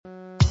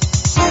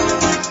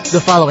The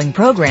following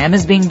program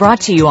is being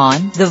brought to you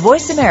on the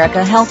Voice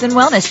America Health and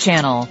Wellness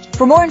Channel.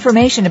 For more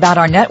information about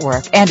our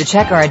network and to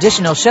check our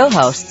additional show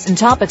hosts and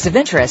topics of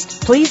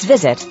interest, please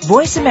visit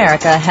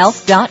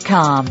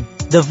voiceamericahealth.com.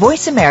 The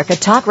Voice America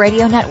Talk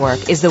Radio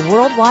Network is the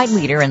worldwide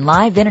leader in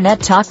live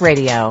Internet talk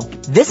radio.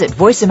 Visit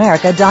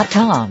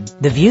voiceamerica.com.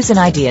 The views and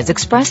ideas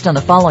expressed on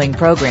the following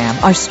program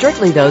are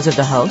strictly those of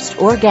the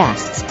host or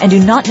guests and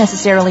do not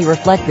necessarily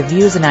reflect the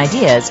views and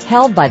ideas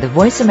held by the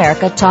Voice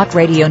America Talk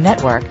Radio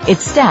Network,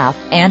 its staff,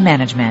 and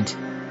management.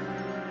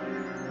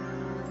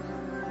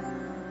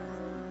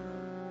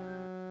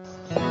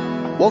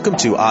 Welcome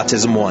to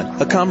Autism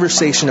One, a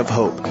conversation of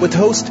hope with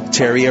host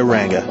Terry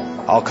Aranga.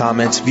 All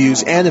comments,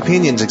 views, and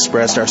opinions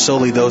expressed are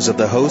solely those of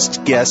the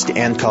host, guest,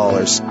 and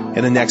callers.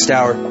 In the next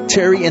hour,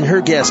 Terry and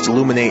her guest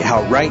illuminate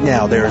how right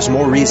now there is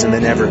more reason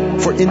than ever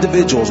for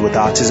individuals with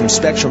autism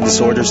spectrum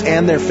disorders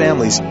and their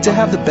families to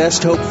have the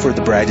best hope for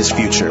the brightest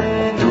future.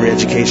 Through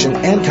education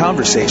and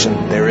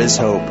conversation, there is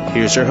hope.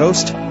 Here's your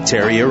host,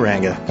 Terry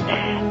Aranga.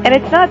 And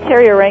it's not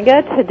Terry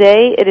Aranga.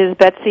 Today it is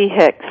Betsy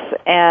Hicks.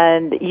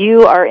 And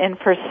you are in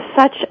for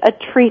such a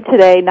treat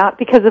today, not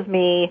because of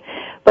me,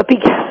 but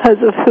because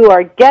of who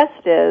our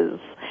guest is.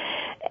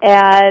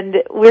 And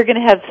we're going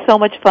to have so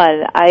much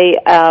fun. I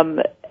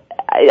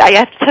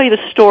have to tell you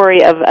the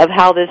story of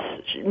how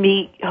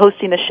me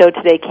hosting the show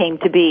today came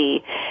to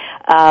be.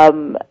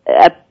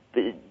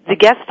 The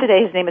guest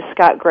today, his name is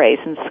Scott Grace,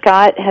 and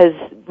Scott has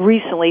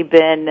recently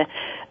been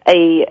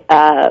a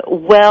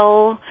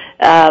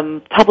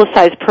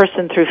publicized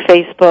person through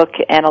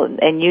Facebook and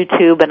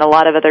YouTube and a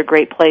lot of other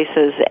great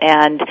places.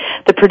 And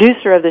the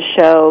producer of the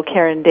show,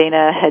 Karen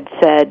Dana, had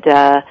said,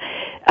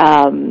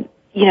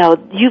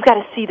 you've got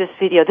to see this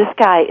video. This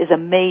guy is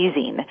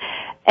amazing.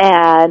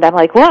 And I'm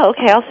like, well,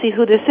 okay, I'll see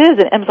who this is.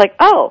 And Em's like,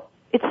 oh,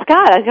 it's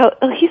Scott. I go,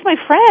 oh, he's my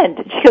friend.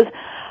 And she goes,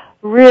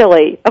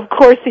 really? Of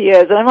course he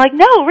is. And I'm like,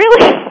 no,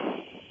 really?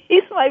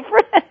 He's my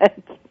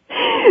friend.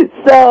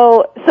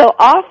 So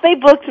off they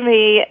booked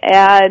me,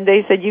 and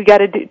they said you got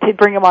to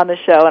bring him on the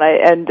show,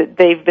 and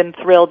they've been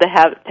thrilled to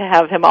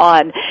have him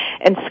on.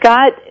 And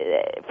Scott,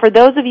 for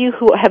those of you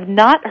who have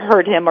not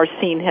heard him or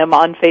seen him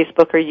on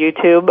Facebook or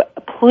YouTube,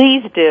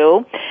 please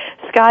do.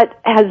 Scott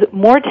has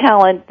more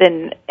talent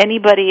than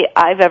anybody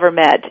I've ever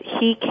met.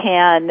 He's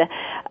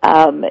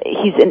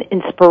an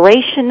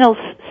inspirational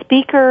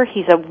speaker.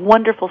 He's a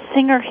wonderful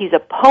singer. He's a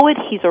poet.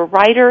 He's a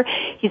writer.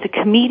 He's a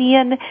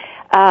comedian.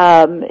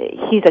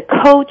 He's a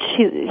coach.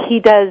 He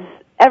does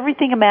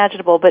everything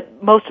imaginable,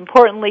 but most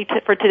importantly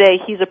for today,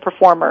 he's a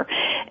performer.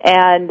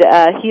 And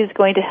he is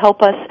going to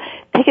help us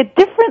take a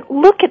different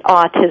look at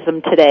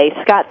autism today.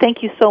 Scott,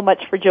 thank you so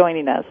much for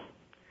joining us.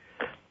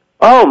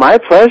 Oh, my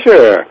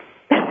pleasure.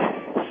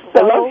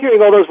 I love hearing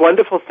all those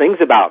wonderful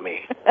things about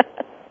me.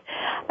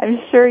 I'm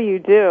sure you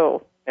do.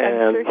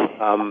 And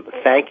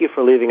thank you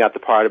for leaving out the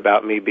part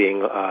about me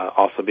being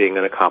also being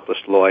an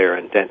accomplished lawyer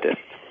and dentist.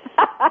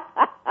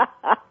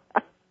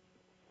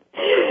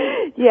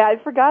 Yeah, I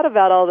forgot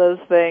about all those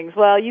things.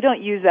 Well, you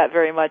don't use that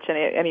very much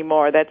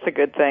anymore. That's a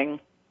good thing.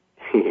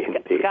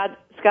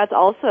 Scott's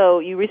also,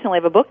 you recently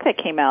have a book that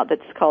came out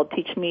that's called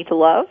Teach Me to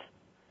Love.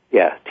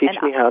 Yeah,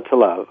 Teach Me How to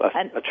Love,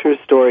 a true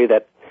story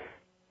that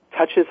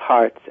touches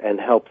hearts and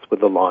helps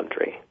with the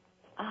laundry.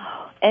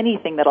 Oh,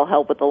 anything that'll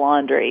help with the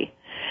laundry.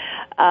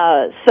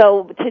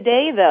 So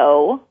today,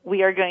 though,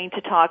 we'll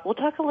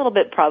talk a little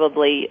bit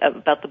probably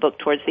about the book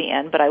towards the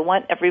end, but I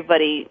want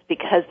everybody,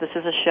 because this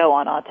is a show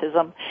on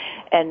autism,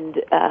 and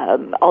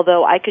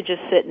although I could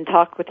just sit and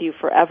talk with you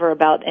forever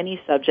about any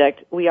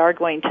subject, we are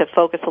going to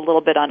focus a little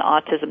bit on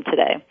autism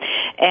today.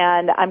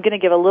 And I'm going to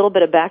give a little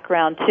bit of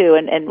background, too,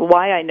 and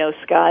why I know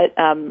Scott.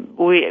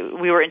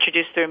 We were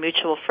introduced through a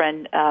mutual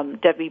friend,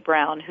 Debbie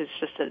Brown, who's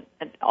just an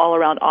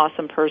all-around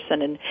awesome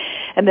person.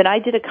 And then I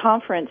did a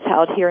conference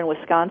out here in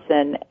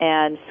Wisconsin,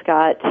 and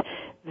Scott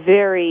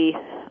very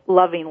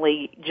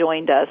lovingly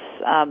joined us,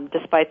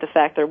 despite the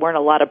fact there weren't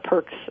a lot of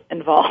perks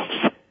involved.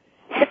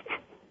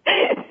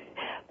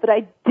 But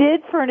I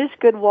did furnish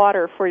good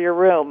water for your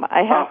room,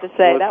 I have to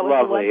say. That was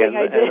lovely. The one thing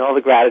I did. And all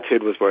the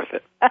gratitude was worth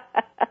it.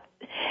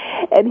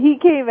 And he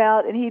came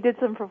out and he did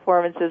some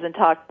performances and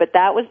talked, but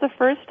that was the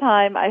first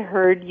time I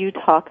heard you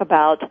talk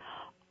about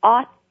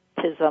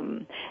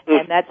autism,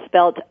 and that's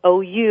spelled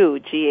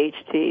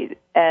O-U-G-H-T.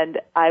 And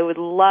I would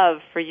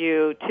love for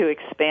you to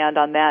expand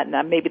on that,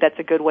 and maybe that's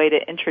a good way to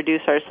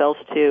introduce ourselves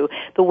to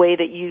the way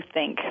that you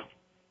think.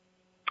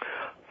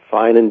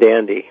 Fine and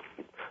dandy.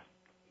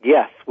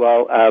 Yes,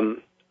 well,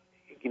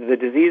 the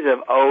disease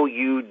of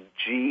O-U-G-H-T-I-S-M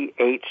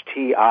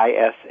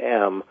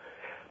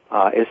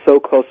is so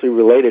closely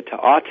related to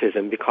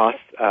autism because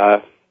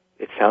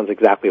it sounds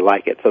exactly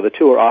like it. So the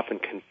two are often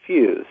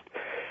confused.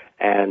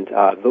 And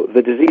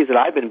the disease that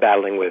I've been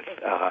battling with,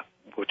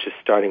 which is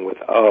starting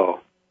with O,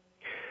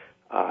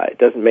 it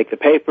doesn't make the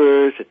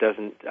papers. It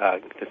doesn't.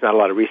 There's not a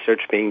lot of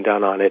research being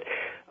done on it.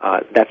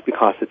 That's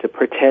because it's a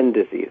pretend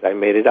disease. I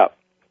made it up,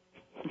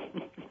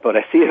 but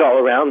I see it all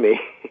around me.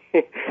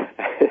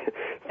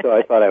 So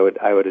I thought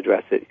I would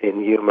address it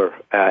in humor.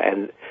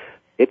 And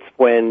it's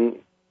when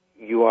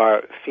you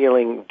are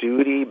feeling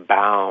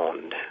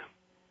duty-bound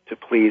to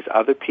please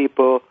other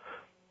people,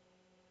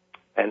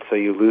 and so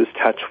you lose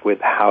touch with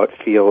how it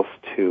feels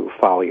to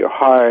follow your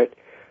heart,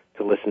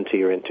 to listen to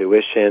your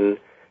intuition,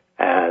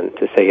 and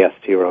to say yes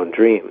to your own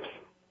dreams,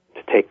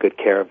 to take good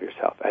care of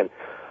yourself. And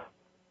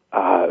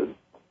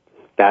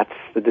that's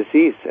the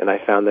disease, and I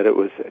found that it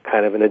was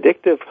kind of an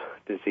addictive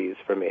disease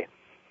for me.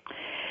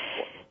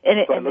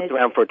 So I looked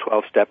around for a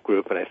 12-step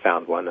group, and I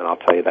found one, and I'll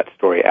tell you that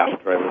story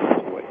after I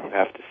listen to what you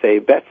have to say,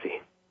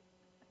 Betsy.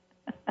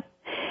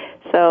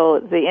 So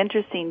the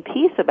interesting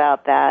piece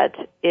about that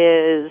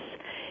is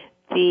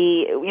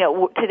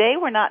today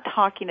we're not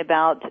talking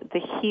about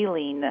the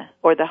healing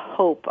or the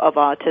hope of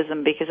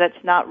autism, because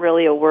that's not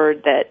really a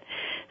word that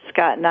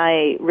Scott and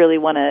I really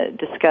want to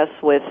discuss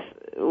with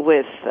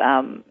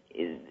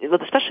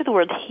especially the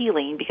word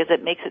healing, because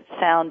it makes it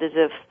sound as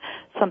if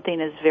something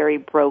is very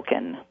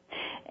broken.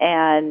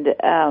 And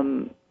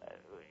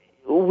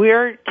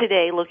we're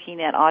today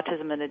looking at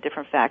autism in a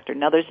different factor.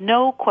 Now, there's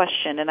no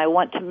question, and I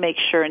want to make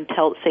sure and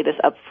say this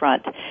up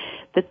front,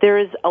 that there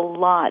is a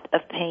lot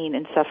of pain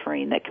and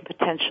suffering that could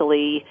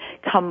potentially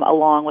come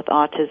along with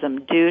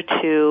autism due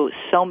to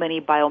so many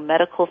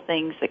biomedical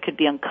things that could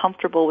be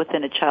uncomfortable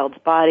within a child's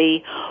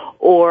body,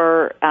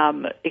 or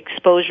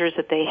exposures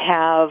that they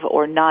have,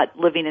 or not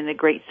living in a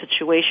great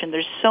situation.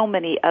 There's so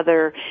many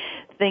other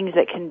things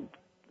that can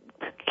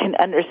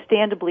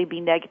understandably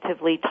be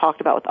negatively talked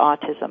about with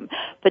autism.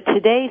 But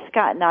today,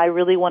 Scott and I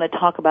really want to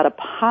talk about a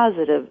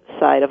positive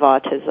side of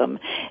autism,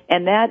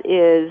 and that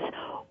is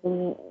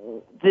I'm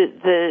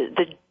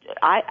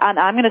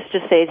going to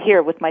just say it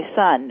here with my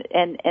son,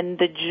 and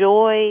the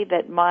joy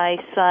that my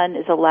son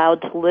is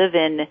allowed to live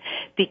in,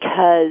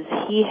 because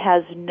he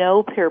has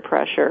no peer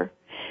pressure,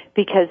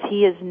 because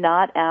he is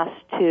not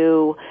asked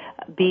to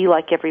be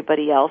like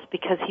everybody else,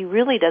 because he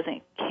really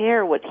doesn't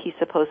care what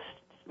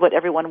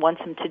everyone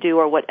wants him to do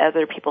or what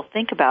other people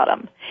think about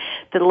him.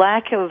 The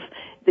lack of,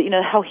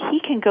 how he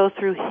can go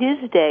through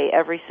his day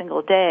every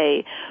single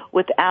day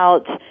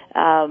without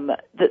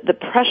the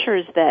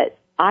pressures that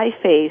I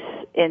face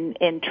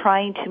in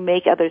trying to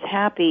make others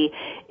happy.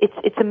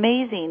 It's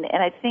amazing,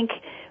 and I think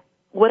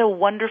what a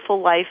wonderful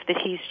life that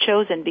he's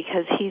chosen,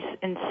 because he's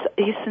in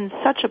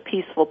such a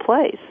peaceful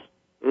place.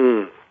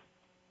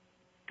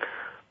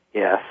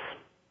 Yes.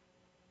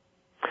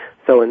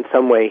 So in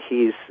some way,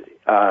 he's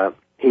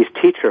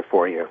teacher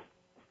for you.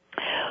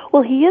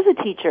 Well, he is a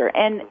teacher,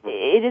 and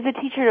it is a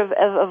teacher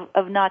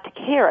of not to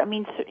care. I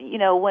mean,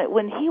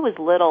 when he was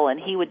little and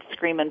he would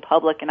scream in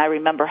public, and I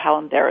remember how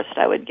embarrassed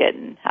I would get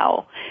and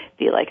how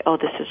be like, oh,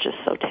 this is just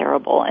so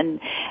terrible. And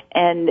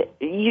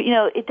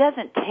it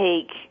doesn't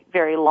take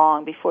very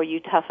long before you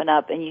toughen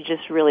up and you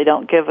just really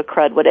don't give a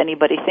crud what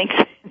anybody thinks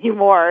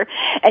anymore.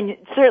 And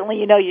certainly,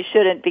 you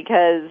shouldn't,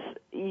 because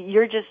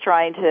you're just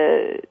trying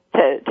to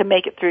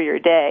make it through your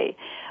day.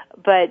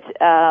 But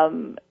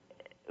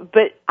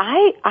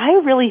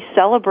I really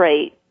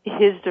celebrate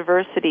his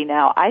diversity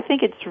now. I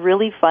think it's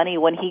really funny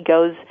when he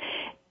goes,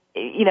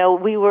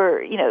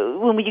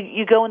 when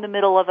you go in the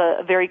middle of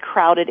a very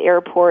crowded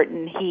airport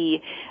and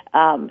he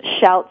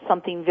shouts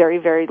something very,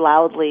 very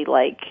loudly,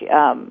 like,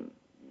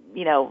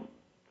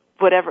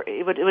 whatever.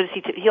 What does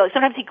he?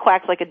 Sometimes he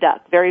quacks like a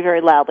duck, very,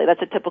 very loudly.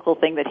 That's a typical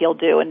thing that he'll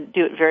do, and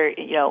do it very,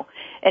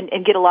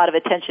 and get a lot of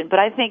attention. But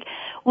I think,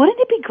 wouldn't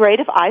it be great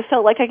if I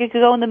felt like I could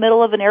go in the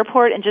middle of an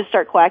airport and just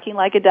start quacking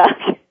like a duck?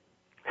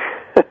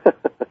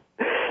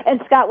 And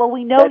Scott, well,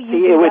 we know you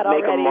do that already. It would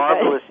make a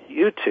marvelous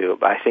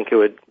YouTube. I think it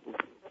would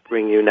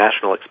bring you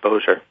national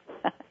exposure.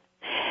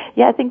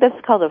 Yeah, I think those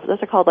are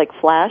called like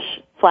flash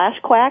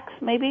quacks.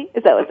 Maybe,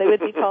 is that what they would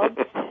be called?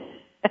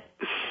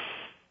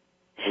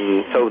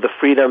 So the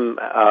freedom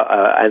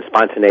and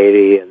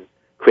spontaneity and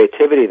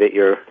creativity that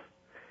you're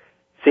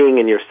seeing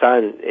in your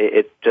son,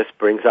 it just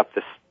brings up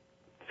this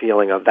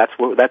feeling of that's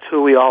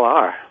who we all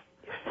are.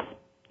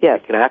 Yes.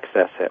 We can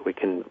access it. We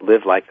can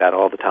live like that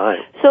all the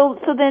time. So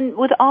then,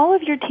 with all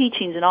of your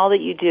teachings and all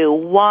that you do,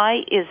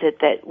 why is it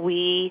that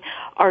we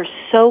are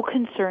so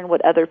concerned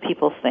what other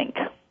people think?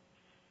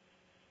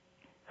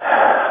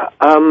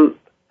 Well,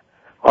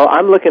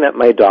 I'm looking at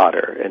my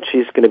daughter, and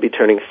she's going to be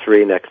turning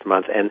 3 next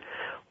month, and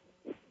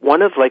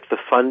one of the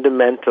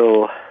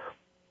fundamental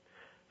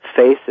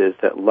faces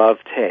that love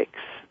takes,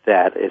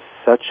 that is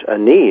such a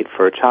need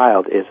for a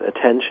child, is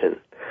attention,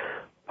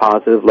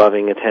 positive,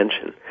 loving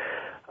attention,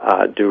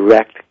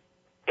 direct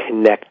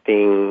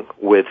connecting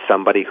with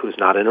somebody who's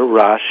not in a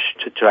rush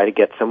to try to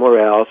get somewhere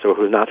else, or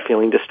who's not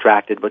feeling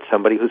distracted, but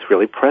somebody who's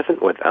really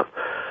present with them.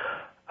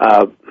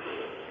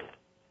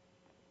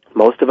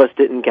 Most of us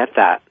didn't get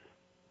that.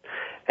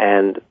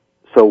 And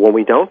so when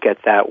we don't get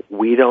that,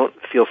 we don't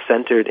feel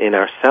centered in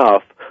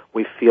ourselves.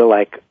 We feel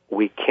like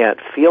we can't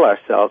feel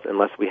ourselves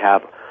unless we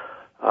have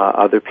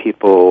other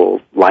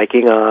people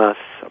liking us,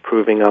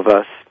 approving of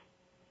us.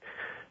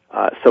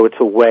 So it's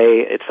a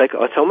way, it's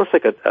almost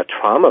like a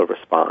trauma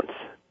response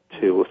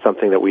to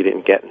something that we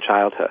didn't get in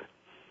childhood.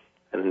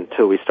 And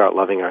until we start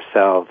loving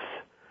ourselves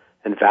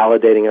and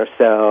validating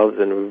ourselves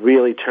and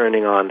really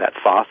turning on that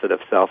faucet of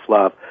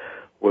self-love,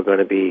 we're going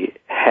to be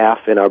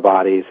half in our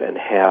bodies and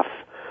half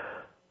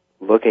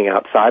looking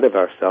outside of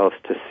ourselves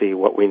to see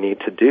what we need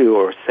to do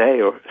or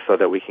say, or so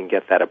that we can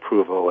get that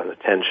approval and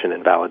attention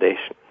and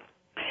validation.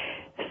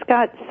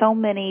 Scott, so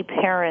many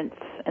parents,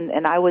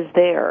 and I was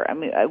there. I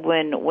mean,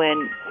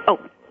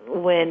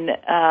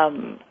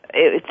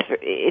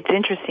 it's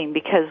interesting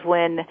because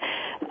when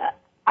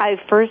I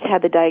first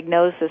had the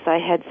diagnosis, I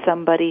had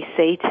somebody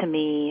say to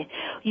me,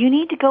 "You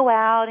need to go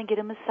out and get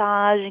a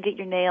massage and get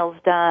your nails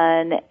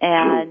done,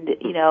 and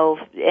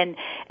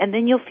and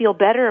then you'll feel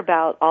better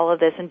about all of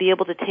this and be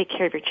able to take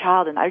care of your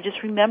child." And I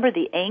just remember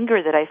the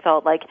anger that I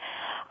felt, like,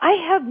 I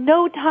have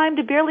no time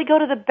to barely go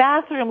to the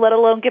bathroom, let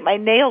alone get my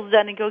nails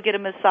done and go get a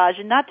massage.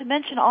 And not to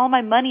mention all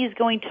my money is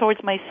going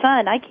towards my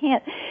son. I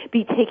can't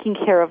be taking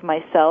care of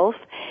myself.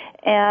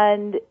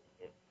 And,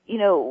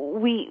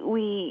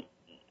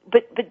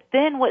 but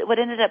then what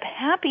ended up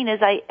happening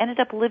is I ended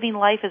up living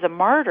life as a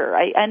martyr.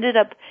 I ended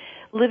up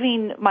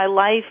living my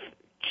life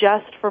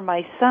just for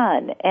my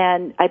son.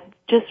 And I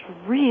just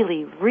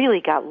really, really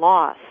got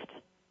lost.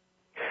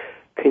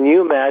 Can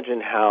you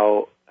imagine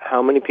how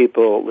many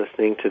people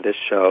listening to this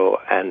show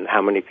and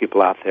how many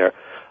people out there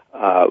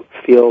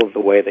feel the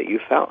way that you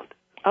felt?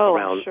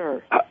 Oh,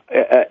 sure.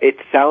 It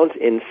sounds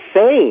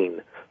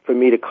insane for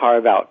me to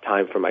carve out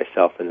time for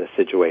myself in this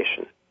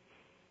situation.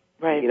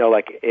 Right.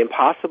 Like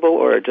impossible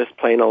or just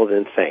plain old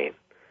insane.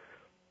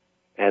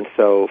 And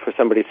so for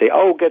somebody to say,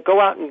 go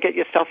out and get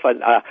yourself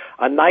a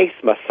nice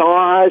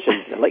massage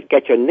and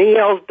get your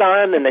nails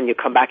done, and then you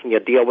come back and you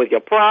deal with your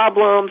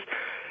problems,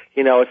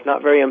 it's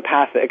not very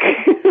empathic.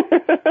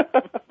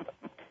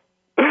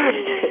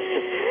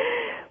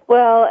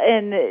 Well,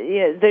 and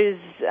there's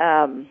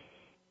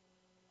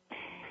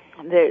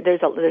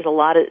a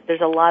lot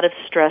of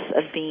stress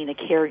of being a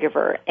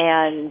caregiver,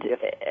 and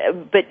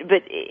but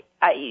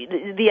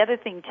the other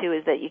thing too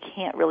is that you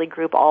can't really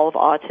group all of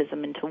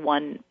autism into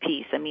one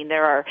piece. I mean,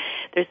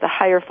 there's the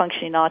higher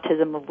functioning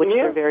autism, of which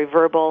they're very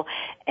verbal,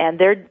 and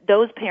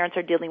those parents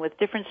are dealing with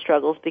different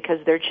struggles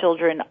because their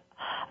children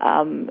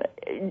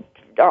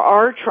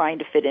are trying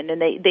to fit in, and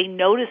they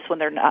notice when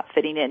they're not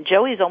fitting in.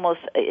 Joey's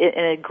almost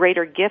in a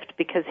greater gift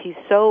because he's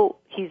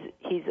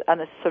on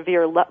a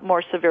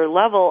more severe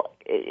level.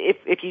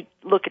 If you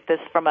look at this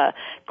from a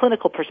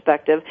clinical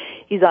perspective,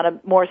 he's on a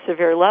more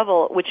severe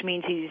level, which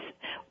means he's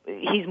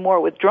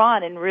more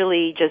withdrawn and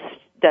really just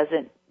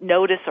doesn't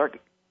notice or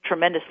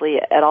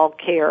tremendously at all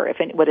care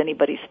what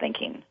anybody's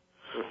thinking.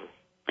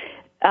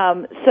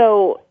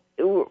 So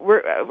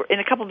we're in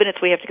a couple of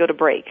minutes we have to go to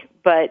break,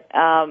 but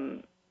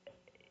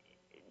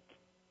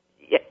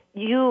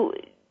you've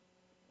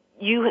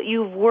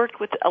worked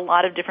with a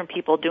lot of different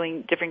people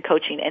doing different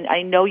coaching, and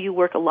I know you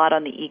work a lot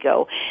on the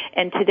ego.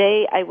 And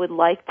today I would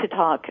like to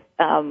talk,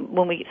 especially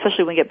when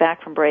we get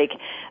back from break,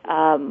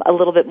 a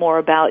little bit more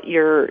about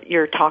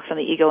your talks on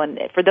the ego. And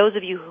for those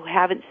of you who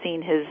haven't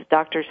seen his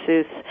Dr.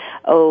 Seuss,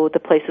 The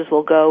Places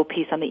We'll Go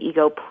piece on the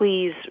ego,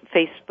 please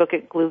Facebook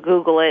it,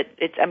 Google it.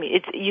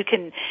 You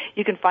can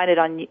find it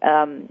on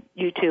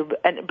YouTube,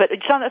 but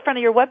it's on the front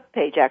of your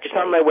webpage, actually. It's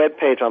on my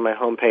webpage, on my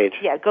homepage.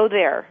 Yeah, go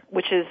there.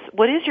 What is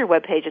your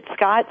webpage? It's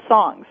Scott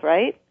Songs,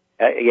 right?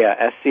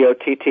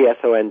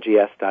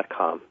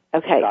 SCOTTSONGS.com.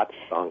 Okay.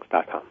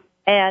 ScottSongs.com.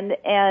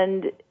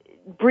 And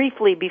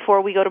briefly,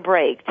 before we go to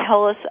break,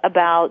 tell us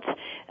about,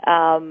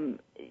 can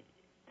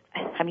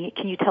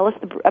you tell us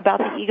about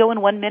the ego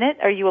in 1 minute?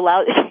 Are you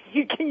allowed,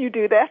 can you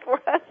do that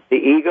for us? The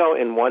ego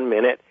in 1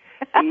 minute?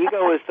 The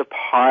ego is the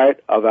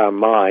part of our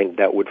mind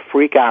that would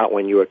freak out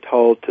when you were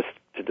told to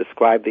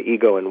describe the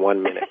ego in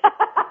 1 minute.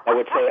 I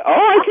would say,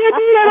 I can't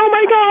do that, oh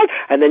my God!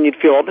 And then you'd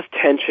feel all this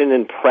tension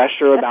and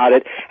pressure about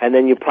it, and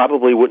then you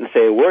probably wouldn't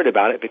say a word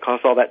about it because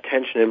all that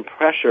tension and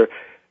pressure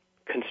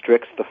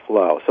constricts the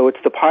flow. So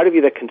it's the part of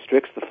you that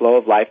constricts the flow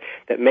of life,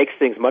 that makes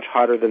things much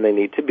harder than they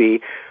need to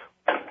be,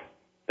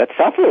 that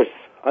suffers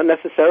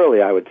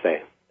unnecessarily, I would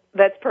say.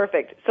 That's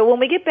perfect. So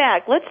when we get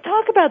back, let's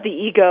talk about the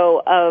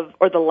ego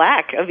or the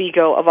lack of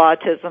ego of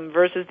autism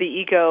versus the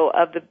ego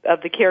of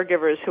the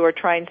caregivers who are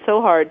trying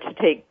so hard to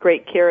take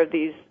great care of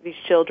these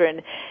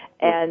children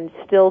and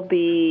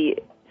who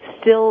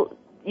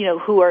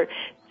are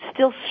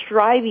still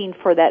striving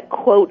for that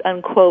quote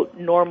unquote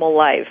normal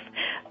life.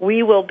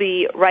 We will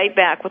be right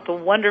back with the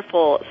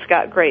wonderful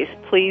Scott Grace.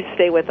 Please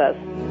stay with us.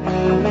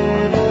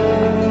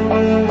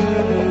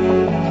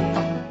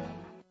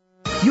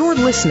 You're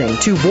listening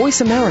to Voice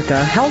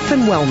America Health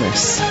and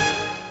Wellness.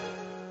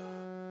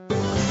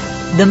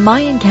 The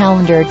Mayan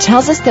calendar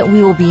tells us that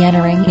we will be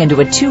entering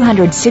into a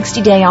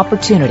 260-day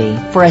opportunity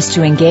for us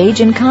to engage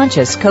in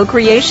conscious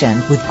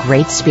co-creation with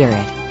Great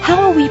Spirit.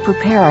 How will we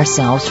prepare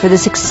ourselves for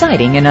this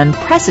exciting and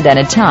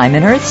unprecedented time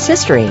in Earth's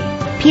history?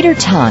 Peter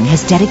Tung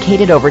has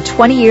dedicated over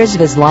 20 years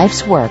of his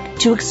life's work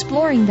to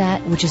exploring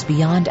that which is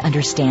beyond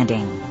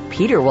understanding.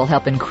 Peter will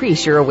help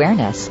increase your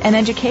awareness and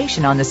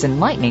education on this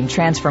enlightening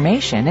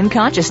transformation in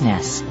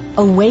consciousness.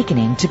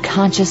 Awakening to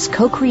Conscious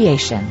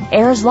Co-Creation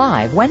airs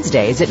live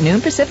Wednesdays at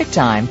noon Pacific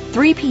Time,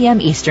 3 p.m.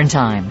 Eastern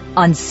Time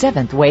on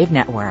 7th Wave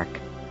Network.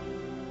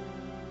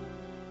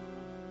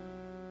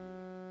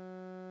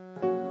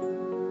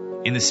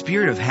 In the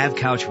spirit of Have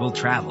Couch Will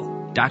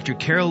Travel, Dr.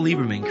 Carol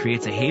Lieberman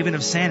creates a haven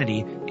of sanity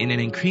in an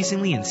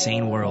increasingly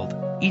insane world.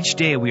 Each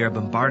day we are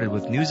bombarded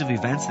with news of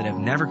events that have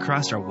never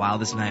crossed our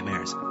wildest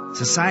nightmares.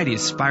 Society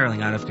is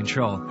spiraling out of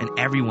control, and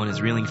everyone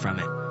is reeling from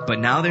it. But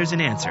now there's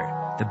an answer.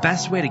 The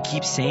best way to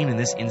keep sane in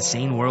this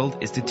insane world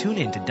is to tune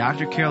in to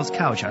Dr. Carol's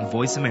Couch on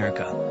Voice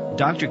America.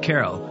 Dr.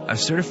 Carol, a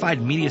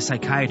certified media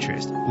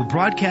psychiatrist, will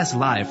broadcast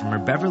live from her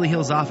Beverly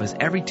Hills office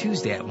every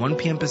Tuesday at 1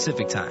 p.m.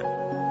 Pacific Time.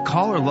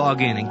 Call or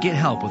log in and get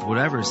help with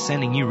whatever is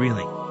sending you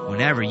reeling,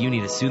 whenever you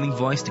need a soothing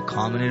voice to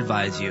calm and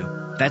advise you.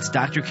 That's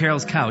Dr.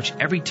 Carol's Couch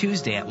every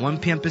Tuesday at 1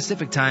 p.m.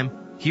 Pacific Time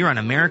here on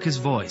America's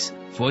Voice,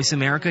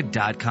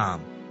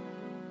 voiceamerica.com.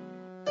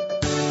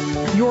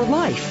 Your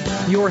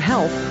life, your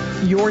health,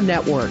 your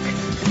network.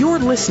 You're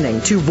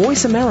listening to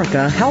Voice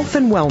America Health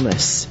and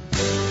Wellness.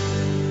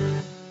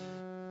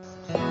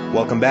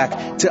 Welcome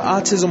back to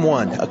Autism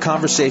One, a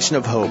conversation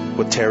of hope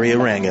with Terry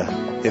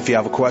Aranga. If you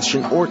have a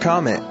question or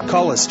comment,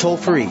 call us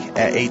toll-free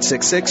at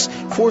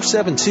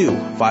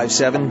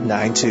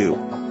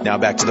 866-472-5792. Now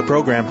back to the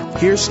program.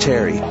 Here's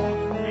Terry.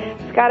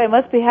 Scott, I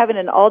must be having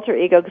an alter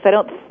ego because I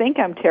don't think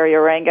I'm Terry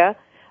Aranga.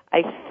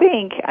 I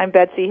think I'm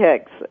Betsy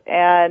Hicks.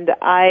 And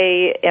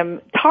I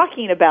am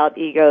talking about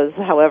egos,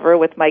 however,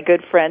 with my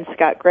good friend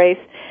Scott Grace.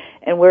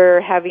 And we're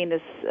having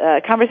this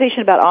conversation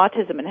about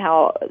autism and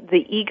how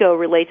the ego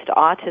relates to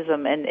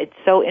autism. And it's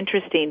so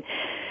interesting.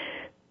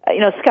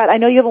 Scott, I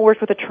know you haven't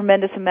worked with a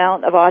tremendous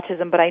amount of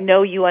autism, but I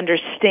know you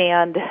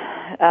understand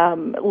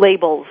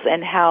labels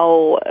and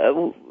how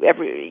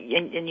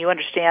and you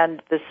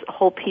understand this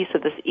whole piece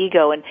of this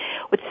ego. And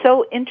what's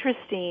so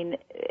interesting,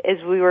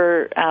 as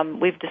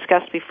we've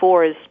discussed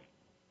before, is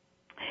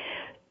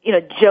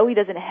Joey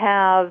doesn't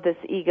have this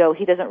ego.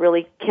 He doesn't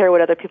really care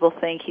what other people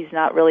think. He's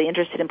not really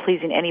interested in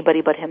pleasing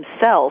anybody but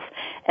himself.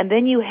 And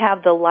then you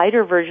have the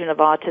lighter version of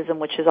autism,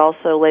 which is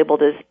also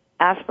labeled as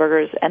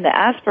Asperger's, and the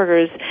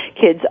Asperger's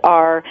kids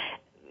are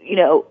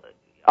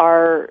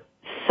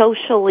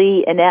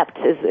socially inept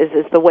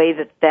is the way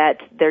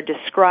that they're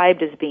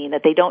described as being,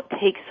 that they don't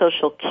take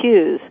social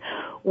cues,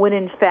 when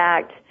in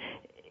fact,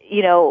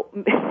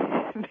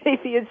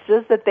 maybe it's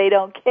just that they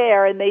don't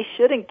care and they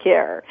shouldn't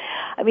care.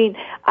 I mean,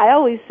 I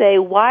always say,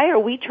 why are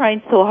we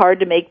trying so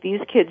hard to make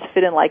these kids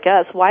fit in like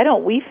us? Why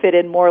don't we fit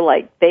in more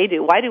like they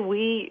do? Why don't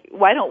we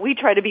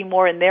try to be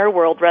more in their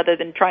world rather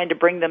than trying to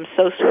bring them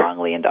so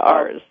strongly into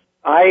ours?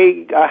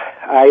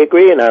 I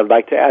agree, and I'd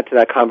like to add to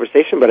that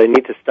conversation, but I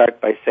need to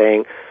start by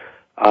saying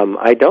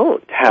I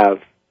don't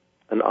have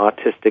an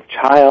autistic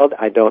child.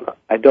 I don't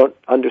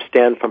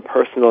understand from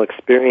personal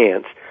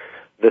experience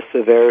the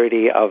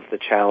severity of the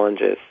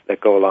challenges that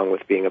go along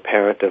with being a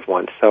parent of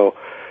one. So,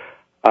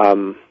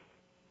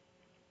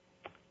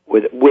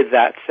 with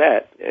that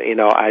said,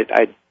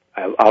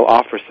 I'll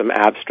offer some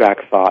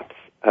abstract thoughts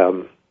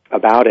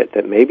about it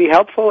that may be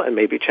helpful and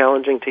may be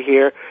challenging to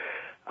hear,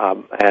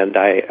 and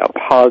I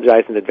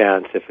apologize in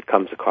advance if it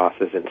comes across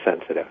as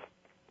insensitive.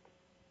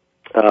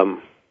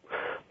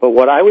 But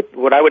what I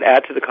would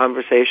add to the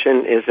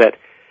conversation is that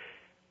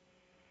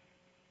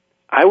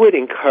I would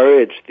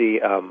encourage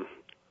the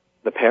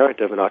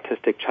parent of an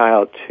autistic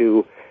child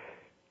to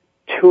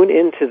tune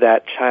into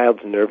that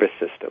child's nervous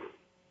system,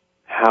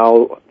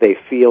 how they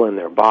feel in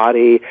their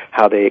body,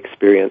 how they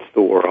experience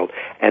the world,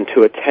 and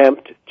to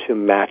attempt to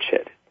match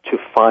it, to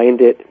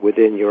find it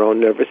within your own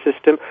nervous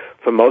system.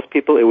 For most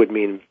people, it would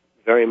mean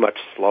very much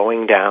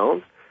slowing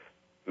down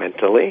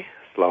mentally,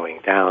 slowing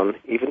down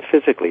even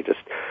physically, just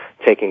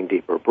taking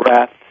deeper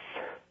breaths.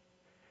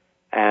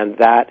 And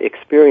that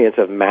experience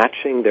of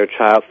matching their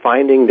child,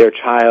 finding their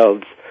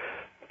child's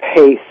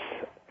pace,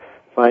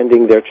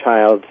 finding their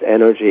child's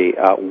energy,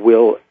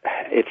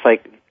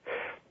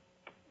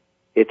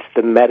 it's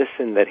the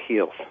medicine that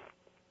heals.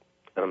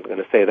 And I'm going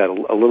to say that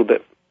a little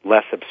bit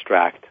less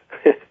abstract.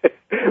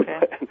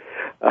 Okay.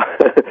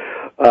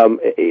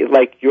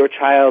 Like your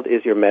child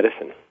is your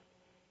medicine.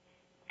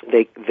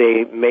 They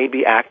may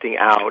be acting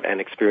out and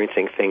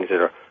experiencing things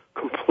that are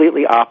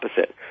completely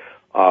opposite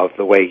of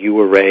the way you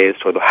were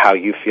raised or how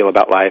you feel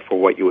about life or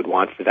what you would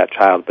want for that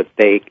child, but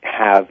they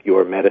have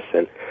your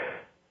medicine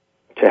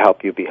to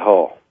help you be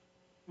whole.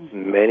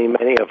 Mm-hmm.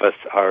 Many of us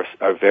are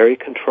very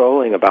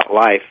controlling about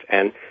life,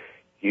 and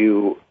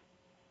you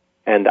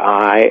and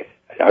I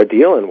are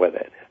dealing with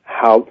it.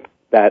 How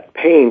that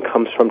pain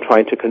comes from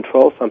trying to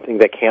control something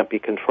that can't be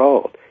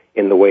controlled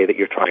in the way that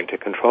you're trying to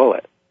control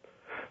it.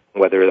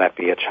 Whether that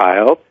be a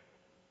child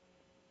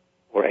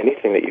or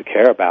anything that you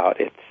care about,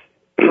 it's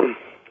an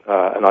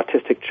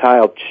autistic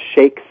child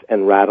shakes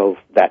and rattles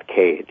that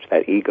cage,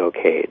 that ego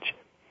cage.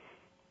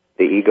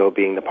 The ego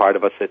being the part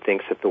of us that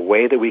thinks that the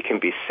way that we can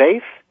be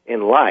safe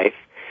in life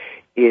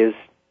is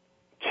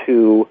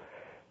to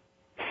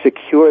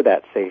secure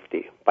that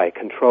safety by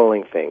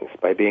controlling things,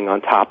 by being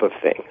on top of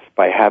things,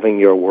 by having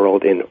your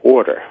world in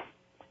order.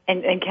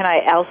 And can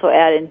I also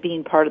add in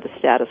being part of the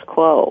status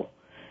quo?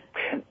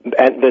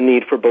 And the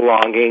need for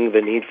belonging,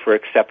 the need for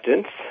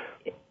acceptance,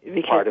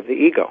 part of the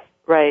ego.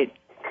 Right.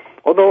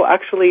 Although,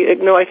 actually,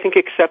 no, I think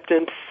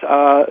acceptance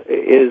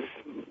is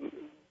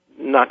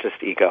not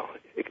just ego.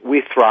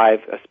 We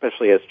thrive,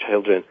 especially as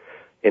children,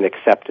 in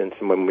acceptance,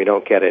 and when we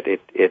don't get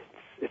it,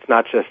 it's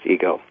not just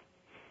ego.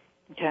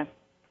 Okay.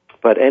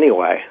 But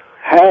anyway,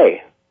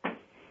 hey,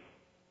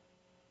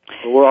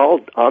 we're all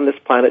on this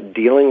planet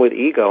dealing with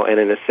ego, and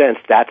in a sense,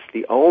 that's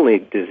the only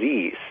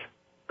disease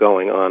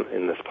going on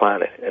in this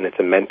planet, and it's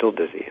a mental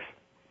disease.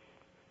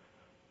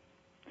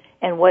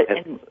 And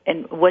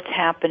what's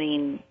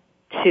happening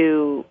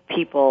to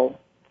people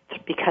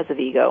because of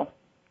ego?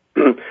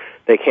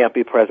 They can't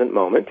be present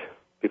moment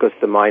because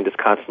the mind is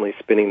constantly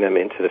spinning them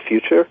into the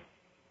future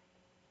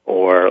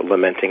or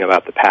lamenting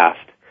about the past.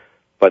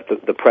 But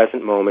the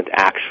present moment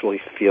actually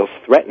feels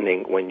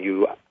threatening when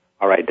you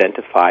are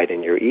identified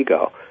in your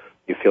ego.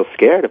 You feel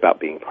scared about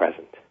being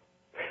present.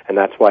 And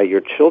that's why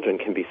your children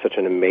can be such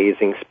an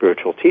amazing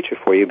spiritual teacher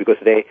for you, because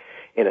they,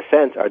 in a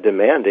sense, are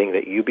demanding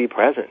that you be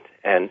present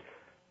and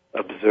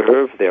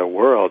observe their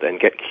world and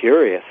get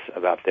curious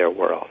about their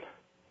world.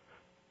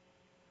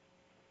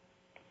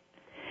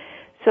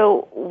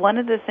 So one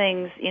of the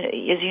things,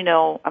 as you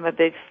know, I'm a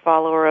big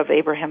follower of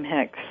Abraham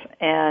Hicks,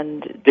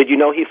 and did you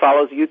know he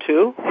follows you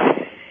too?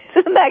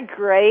 Isn't that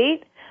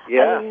great?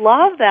 Yeah, I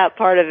love that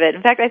part of it.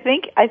 In fact, I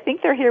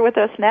think they're here with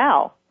us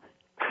now.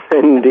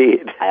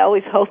 Indeed, I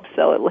always hope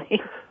so, at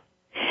least.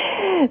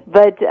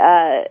 But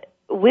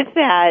with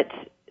that,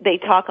 they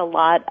talk a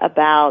lot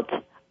about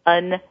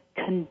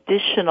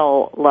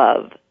unconditional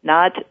love,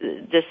 not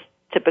just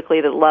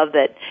typically the love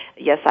that,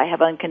 yes, I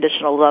have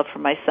unconditional love for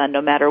my son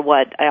no matter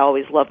what, I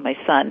always love my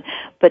son,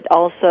 but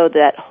also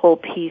that whole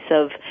piece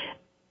of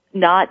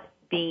not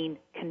being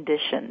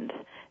conditioned,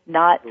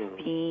 not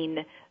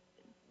being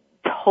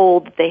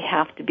told they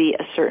have to be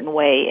a certain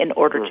way in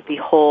order to be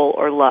whole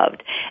or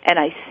loved. And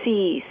I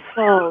see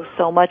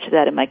so much of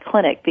that in my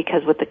clinic,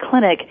 because with the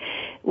clinic,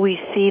 we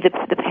see the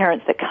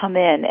parents that come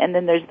in, and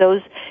then there's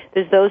those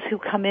who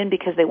come in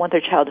because they want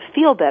their child to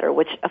feel better,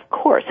 which, of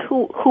course,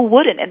 who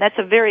wouldn't? And that's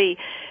a very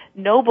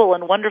noble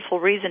and wonderful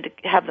reason to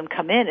have them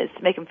come in, is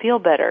to make them feel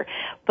better.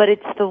 But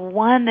it's the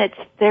one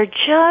they're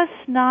just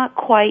not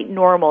quite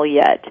normal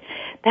yet.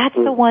 That's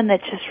the one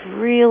that just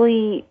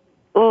really,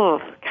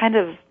 kind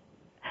of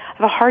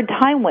have a hard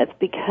time with,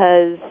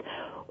 because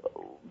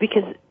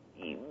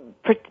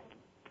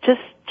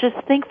just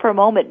think for a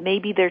moment,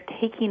 maybe they're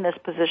taking this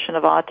position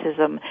of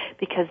autism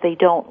because they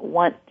don't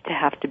want to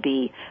have to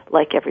be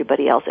like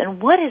everybody else.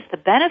 And what is the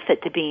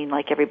benefit to being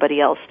like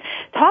everybody else?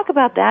 Talk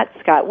about that,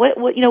 Scott. What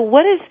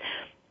is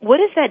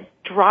that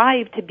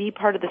drive to be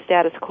part of the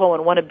status quo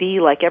and want to be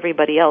like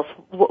everybody else?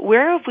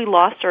 Where have we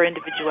lost our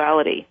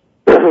individuality?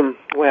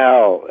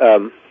 Well,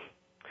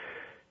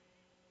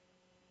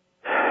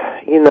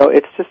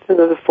 it's just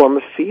another form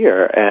of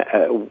fear.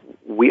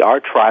 We are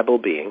tribal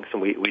beings, and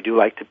we do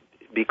like to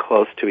be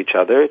close to each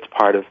other. It's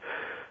part of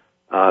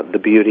the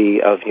beauty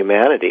of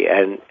humanity,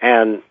 and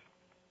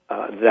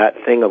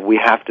that thing of we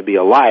have to be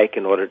alike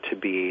in order to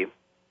be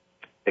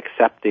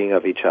accepting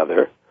of each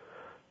other,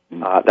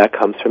 that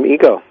comes from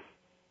ego.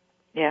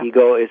 Yeah.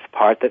 Ego is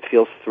part that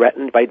feels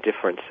threatened by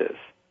differences,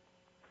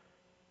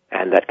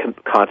 and that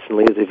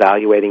constantly is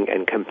evaluating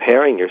and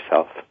comparing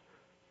yourself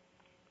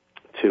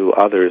to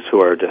others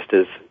who are just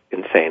as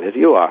insane as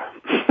you are.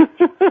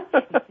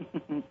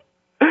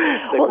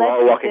 We're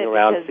all walking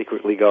around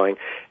secretly going,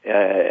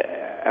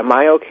 am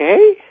I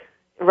okay?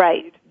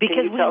 Right. Because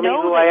Can you tell we me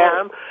know who I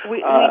am?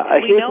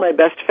 Here's my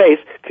best face.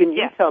 Can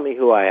you tell me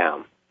who I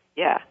am?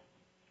 Yeah.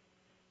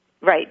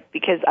 Right.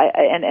 Because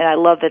I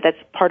love that that's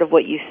part of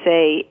what you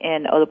say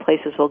in Other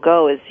Places We'll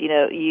Go is,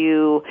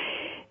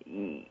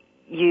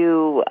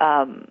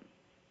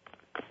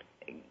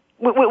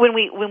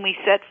 when we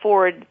set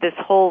forward this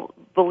whole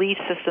belief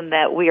system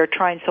that we are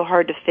trying so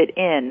hard to fit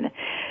in,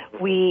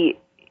 we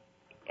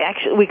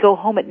go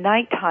home at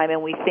nighttime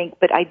and we think,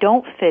 but I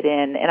don't fit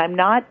in, and I'm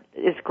not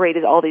as great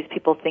as all these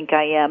people think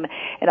I am,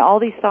 and all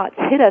these thoughts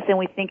hit us, and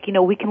we think,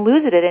 we can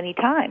lose it at any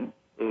time.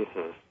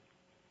 Mm-hmm.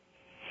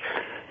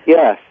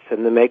 Yes,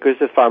 and the makers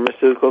of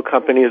pharmaceutical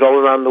companies all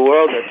around the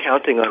world are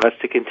counting on us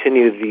to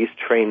continue these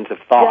trains of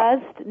thought.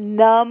 Just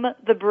numb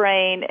the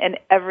brain and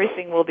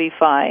everything will be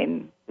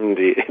fine.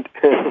 Indeed.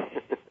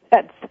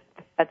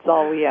 That's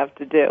all we have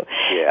to do.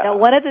 Yeah. Now,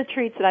 one of the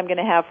treats that I'm going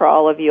to have for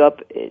all of you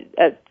up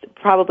at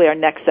probably our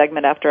next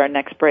segment after our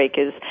next break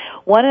is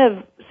one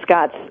of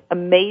Scott's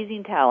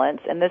amazing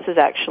talents, and this is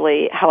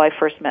actually how I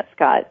first met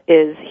Scott,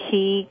 is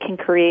he can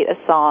create a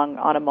song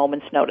on a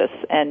moment's notice,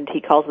 and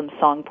he calls them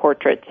song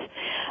portraits.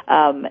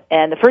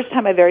 And the first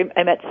time I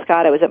met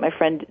Scott, I was at my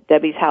friend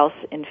Debbie's house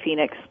in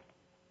Phoenix,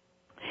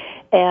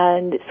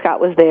 and Scott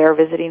was there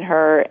visiting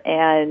her,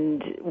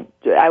 and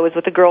I was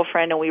with a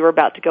girlfriend, and we were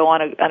about to go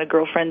on a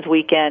girlfriend's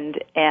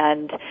weekend,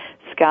 and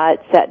Scott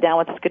sat down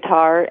with his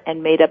guitar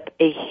and made up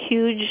a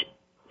huge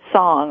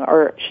song,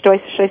 or should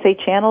I say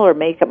channel or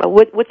make up?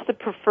 What's the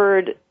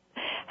preferred?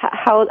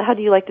 How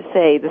do you like to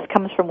say this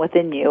comes from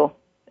within you,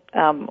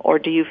 or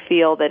do you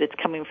feel that it's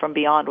coming from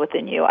beyond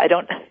within you? I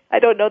don't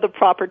know the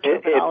proper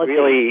terminology. It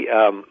really,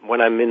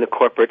 when I'm in the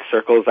corporate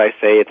circles, I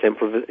say it's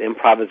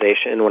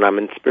improvisation. When I'm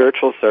in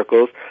spiritual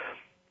circles,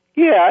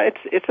 Yeah,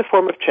 it's a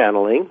form of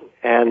channeling,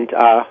 and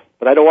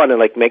but I don't want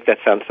to make that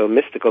sound so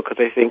mystical, because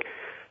I think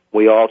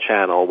we all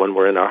channel when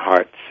we're in our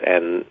hearts,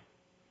 and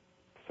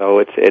so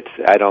it's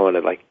I don't want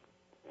to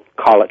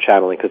call it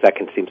channeling, because that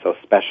can seem so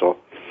special.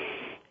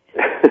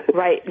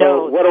 Right. So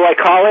No. what do I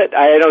call it?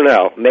 I don't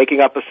know.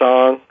 Making up a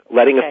song,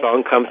 letting a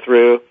song come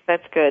through.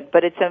 That's good,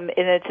 but it's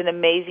an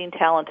amazing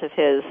talent of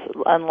his,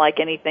 unlike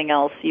anything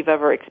else you've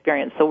ever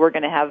experienced. So we're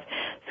going to have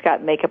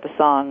Scott make up a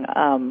song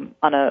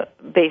on a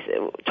base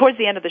towards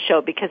the end of the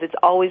show, because it's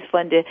always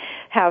fun to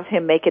have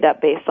him make it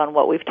up based on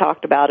what we've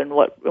talked about and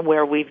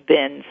where we've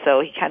been.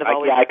 So he kind of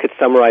always I could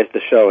summarize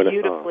the show in a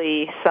song.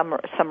 Beautifully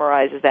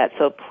summarizes that.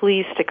 So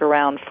please stick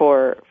around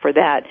for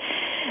that.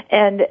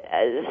 And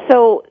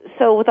so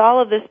with all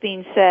of this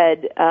being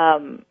said,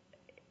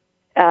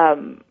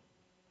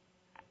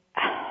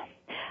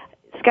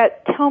 Scott,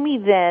 tell me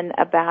then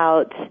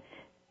about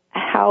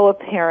how a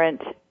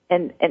parent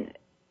and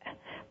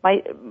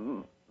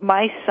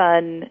my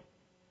son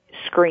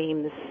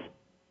screams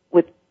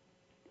with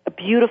a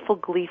beautiful,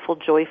 gleeful,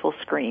 joyful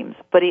screams,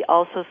 but he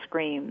also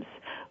screams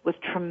with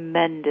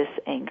tremendous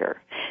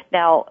anger.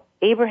 Now,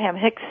 Abraham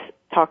Hicks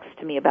talks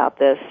to me about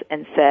this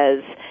and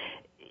says,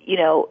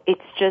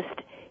 it's just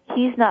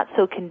he's not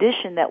so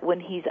conditioned that when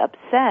he's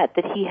upset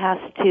that he has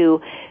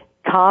to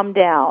calm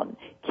down,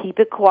 keep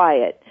it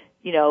quiet,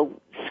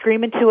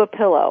 scream into a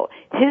pillow.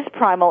 His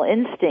primal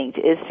instinct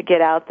is to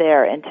get out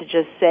there and to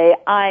just say,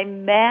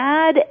 I'm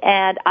mad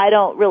and I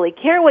don't really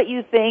care what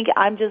you think.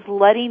 I'm just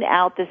letting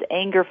out this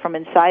anger from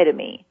inside of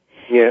me.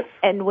 Yes.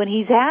 And when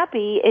he's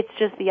happy, it's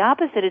just the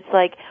opposite. It's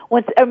like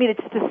but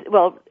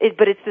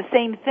it's the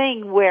same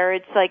thing where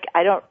it's like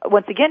I don't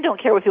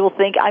care what people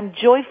think. I'm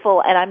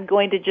joyful and I'm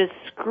going to just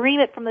scream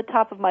it from the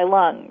top of my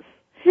lungs.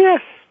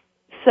 Yes.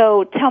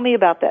 So tell me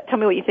about that. Tell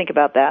me what you think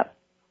about that.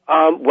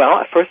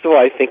 Well, first of all,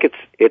 I think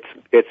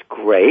it's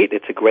great.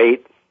 It's a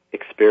great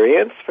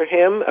experience for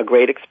him, a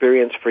great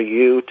experience for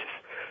you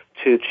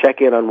to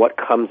check in on what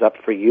comes up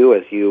for you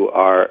as you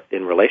are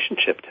in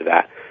relationship to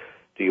that.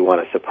 Do you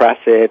want to suppress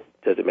it?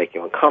 Does it make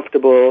you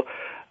uncomfortable?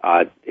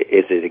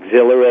 Is it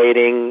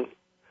exhilarating?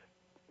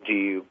 Do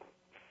you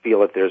feel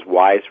that there's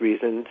wise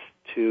reasons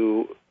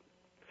to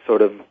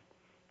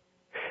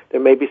there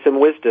may be some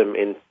wisdom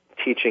in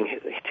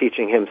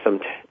teaching him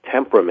some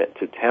temperament,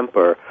 to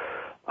temper,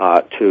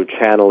 to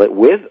channel it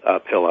with a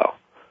pillow,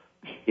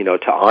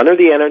 to honor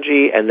the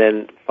energy and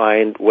then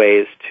find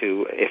ways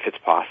to, if it's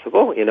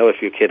possible,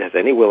 if your kid has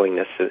any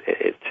willingness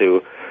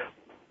to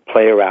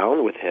play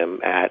around with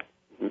him at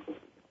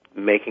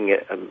making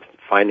it,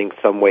 finding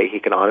some way he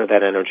can honor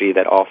that energy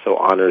that also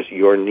honors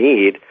your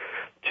need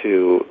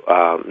to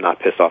not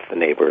piss off the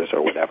neighbors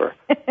or whatever.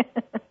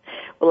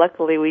 Well,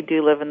 luckily we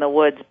do live in the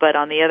woods, but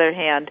on the other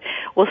hand,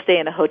 we'll stay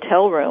in a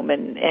hotel room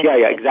and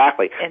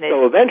exactly.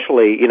 So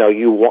eventually,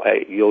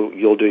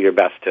 you'll do your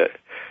best to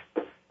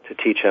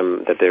teach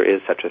him that there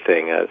is such a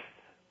thing as,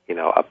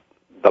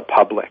 the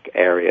public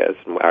areas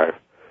where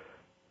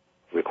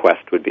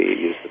request would be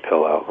use the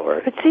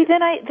pillow. But see,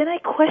 then I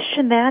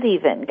question that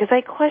even, because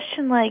I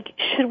question,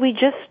 should we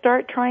just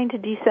start trying to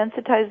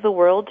desensitize the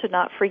world to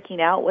not freaking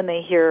out when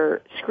they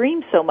hear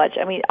screams so much?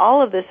 I mean,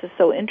 all of this is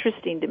so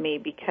interesting to me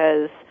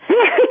because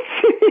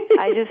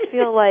I just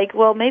feel like,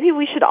 well, maybe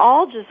we should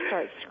all just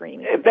start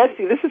screaming.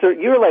 Betsy,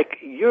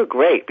 you're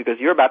great because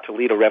you're about to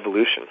lead a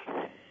revolution.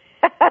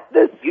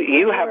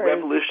 You have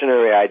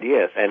revolutionary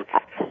ideas, and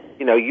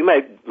you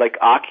might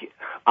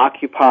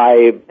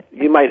occupy.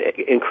 You might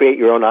create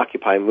your own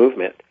Occupy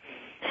movement.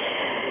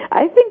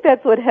 I think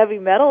that's what heavy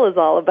metal is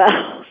all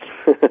about.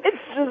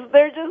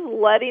 They're just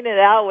letting it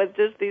out with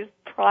just these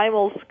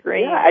primal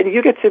screams. Yeah, and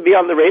you get to be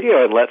on the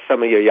radio and let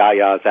some of your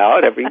yayas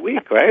out every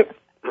week, right?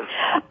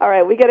 All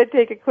right, we got to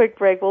take a quick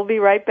break. We'll be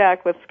right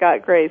back with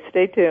Scott Gray.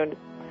 Stay tuned.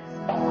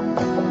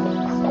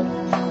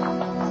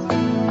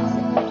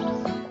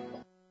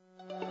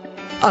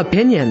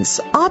 Opinions,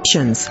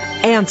 options,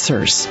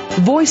 answers.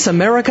 Voice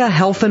America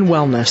Health and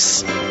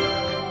Wellness.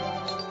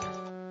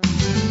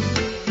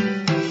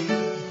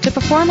 To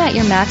perform at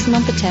your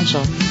maximum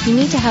potential, you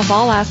need to have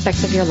all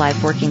aspects of your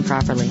life working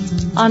properly.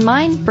 On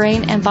Mind,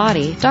 Brain, and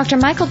Body, Dr.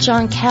 Michael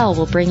John Kell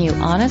will bring you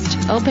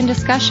honest, open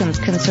discussions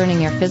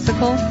concerning your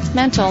physical,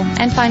 mental,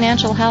 and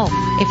financial health.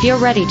 If you're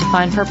ready to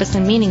find purpose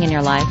and meaning in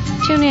your life,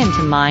 tune in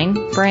to Mind,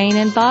 Brain,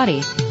 and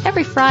Body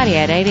every Friday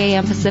at 8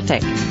 a.m.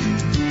 Pacific.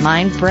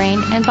 Mind,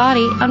 Brain, and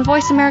Body on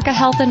Voice America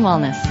Health and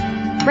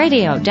Wellness.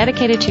 Radio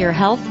dedicated to your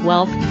health,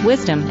 wealth,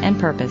 wisdom, and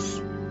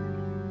purpose.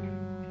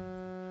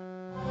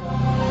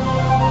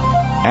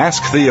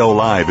 Ask Theo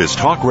Live is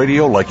talk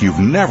radio like you've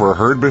never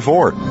heard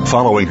before.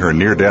 Following her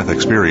near-death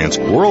experience,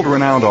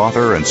 world-renowned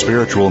author and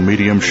spiritual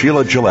medium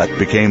Sheila Gillette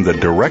became the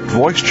direct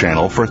voice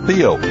channel for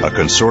Theo, a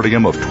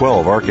consortium of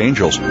 12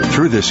 archangels.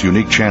 Through this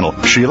unique channel,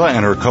 Sheila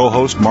and her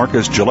co-host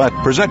Marcus Gillette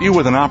present you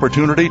with an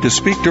opportunity to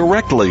speak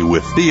directly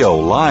with Theo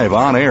live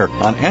on air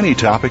on any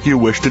topic you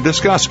wish to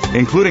discuss,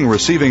 including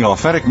receiving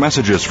authentic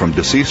messages from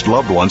deceased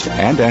loved ones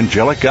and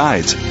angelic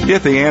guides.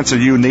 Get the answer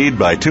you need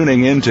by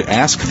tuning in to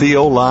Ask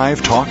Theo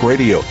Live Talk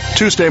Radio,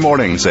 Tuesday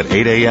mornings at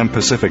 8 a.m.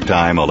 Pacific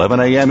Time,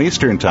 11 a.m.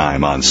 Eastern Time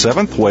on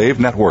Seventh Wave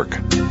Network.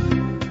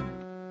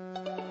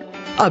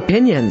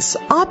 Opinions,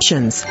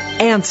 options,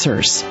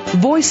 answers.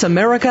 Voice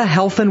America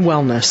Health and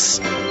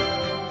Wellness.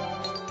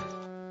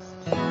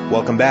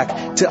 Welcome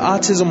back to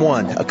Autism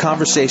One, a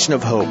conversation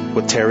of hope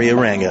with Terry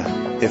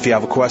Aranga. If you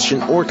have a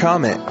question or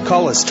comment,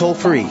 call us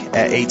toll-free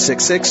at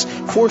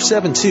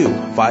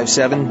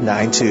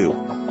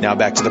 866-472-5792. Now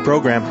back to the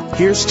program.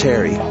 Here's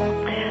Terry.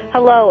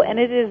 Hello, and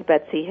it is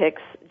Betsy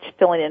Hicks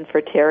filling in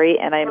for Terry,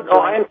 and I'm...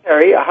 Oh, I'm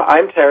Terry.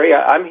 I'm Terry.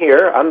 I'm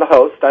here. I'm the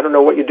host. I don't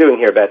know what you're doing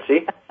here,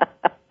 Betsy.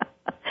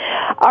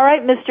 All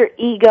right, Mr.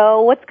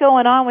 Ego, what's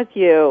going on with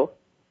you?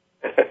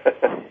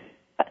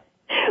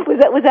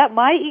 Was that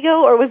my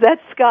ego or was that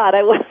Scott?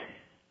 I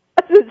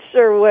wasn't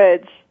sure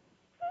which.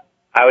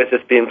 I was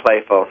just being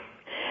playful.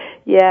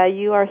 Yeah,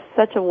 you are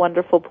such a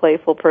wonderful,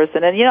 playful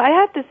person. And, I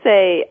have to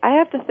say, I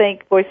have to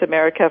thank Voice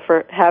America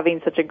for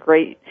having such a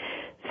great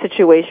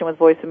situation with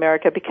Voice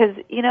America because,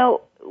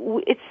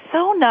 it's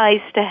so nice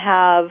to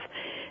have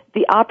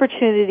the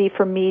opportunity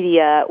for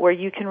media where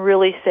you can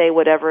really say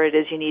whatever it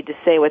is you need to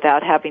say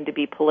without having to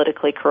be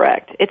politically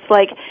correct. It's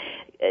like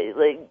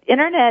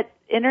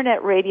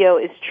internet radio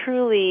is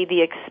truly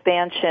the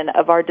expansion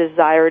of our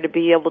desire to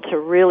be able to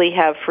really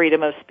have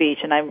freedom of speech,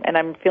 and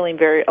I'm feeling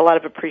a lot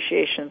of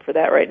appreciation for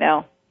that right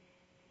now.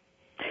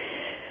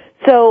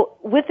 So,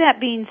 with that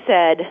being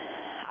said,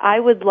 I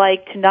would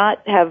like to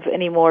not have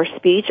any more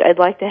speech. I'd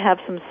like to have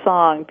some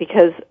song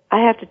because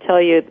I have to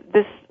tell you,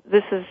 this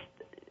is,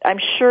 I'm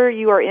sure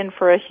you are in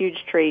for a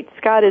huge treat.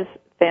 Scott is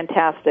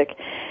fantastic,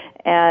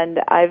 and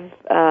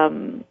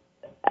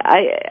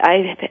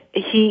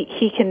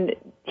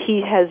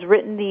he has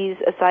written these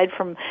aside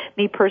from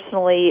me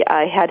personally.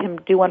 I had him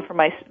do one for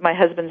my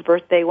husband's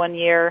birthday one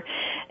year,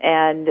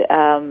 and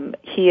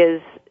he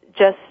is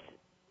just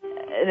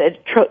a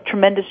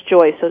tremendous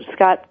joy. So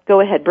Scott, go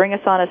ahead, bring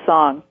us on a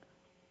song.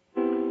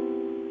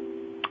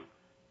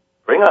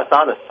 Bring us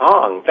on a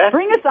song.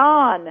 Bring us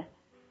on.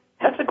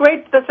 That's a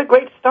great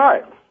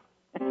start.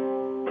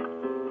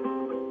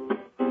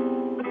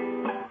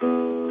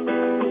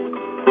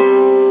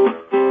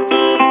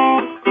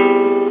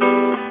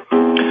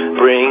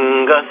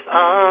 Bring us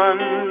on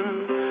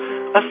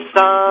a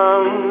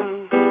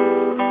song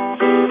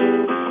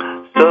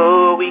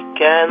so we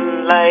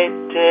can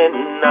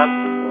lighten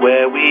up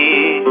where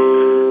we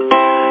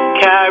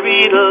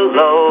carry the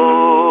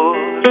load.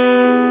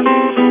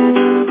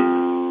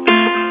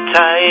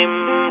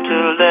 Time to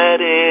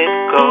let it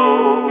go.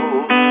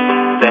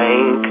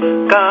 Thank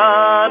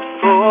God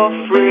for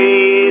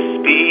free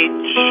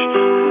speech.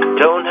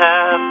 Don't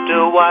have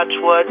to watch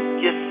what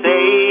you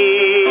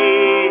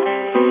say.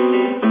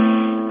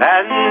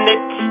 And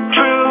it's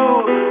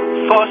true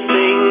for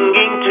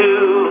singing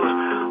too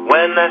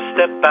when I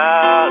step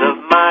out of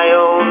my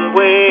own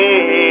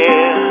way.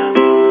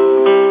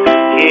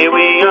 Here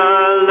we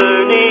are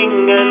learning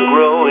and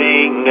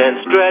growing and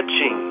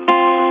stretching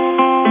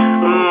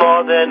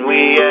more than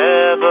we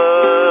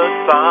ever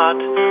thought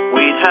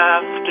we'd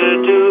have to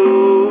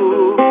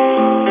do.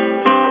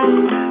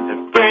 It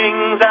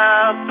brings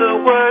out the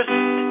worst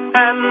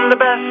and the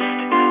best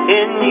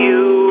in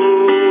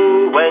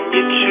you when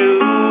you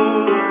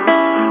choose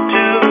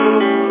to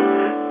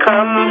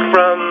come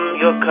from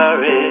your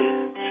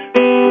courage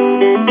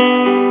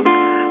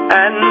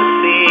and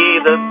see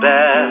the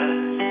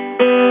best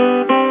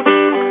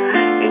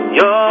in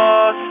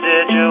your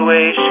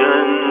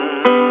situation.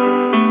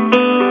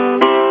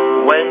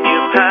 When you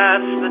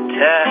pass the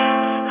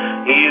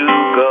test, you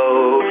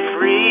go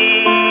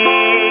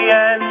free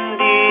and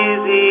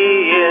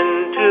easy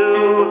into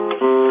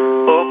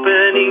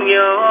opening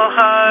your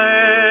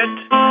heart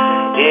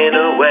in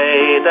a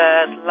way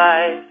that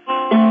life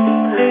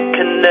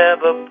can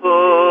never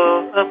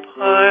pull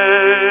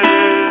apart.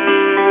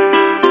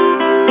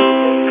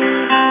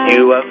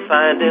 You are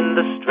finding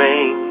the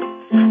strength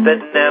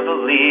that never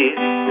leaves,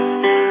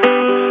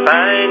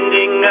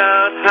 finding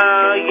out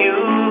how you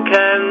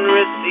can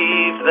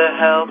receive the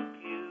help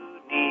you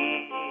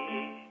need,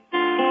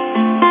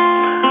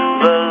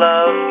 the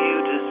love you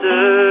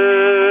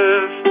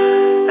deserve,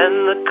 and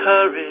the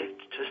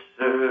courage to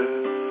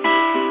serve.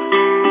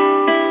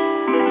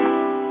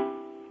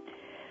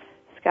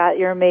 Scott,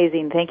 you're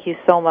amazing. Thank you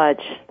so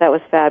much. That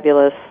was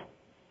fabulous.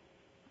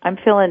 I'm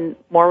feeling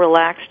more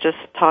relaxed just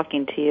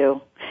talking to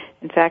you.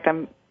 In fact,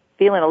 I'm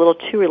feeling a little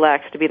too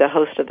relaxed to be the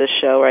host of this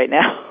show right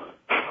now.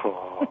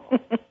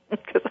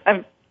 Because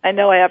I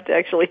know I have to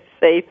actually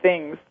say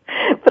things,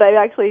 but I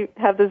actually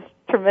have this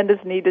tremendous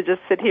need to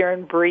just sit here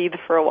and breathe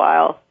for a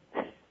while.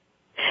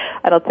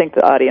 I don't think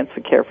the audience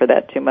would care for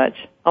that too much.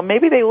 Well,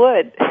 maybe they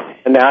would.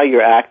 And now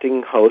your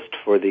acting host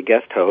for the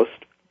guest host,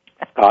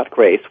 Scott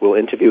Grace, will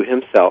interview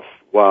himself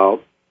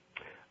while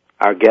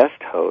our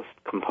guest host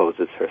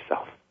composes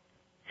herself.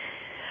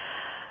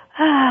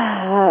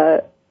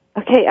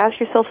 Okay, ask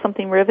yourself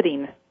something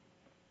riveting.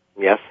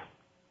 Yes?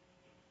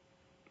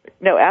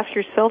 No, ask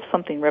yourself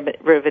something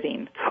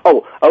riveting.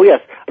 Oh,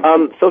 yes.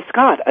 So,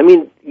 Scott,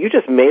 you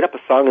just made up a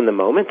song in the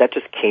moment? That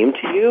just came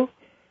to you?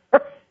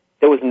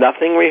 There was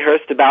nothing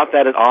rehearsed about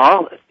that at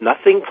all?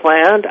 Nothing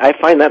planned? I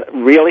find that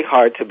really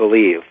hard to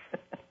believe.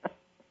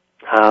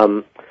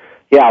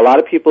 Yeah, a lot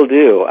of people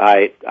do.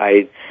 I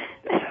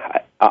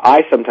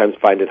sometimes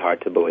find it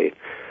hard to believe.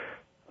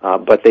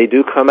 But they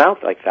do come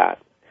out like that.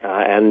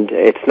 And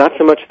it's not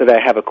so much that I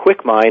have a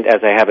quick mind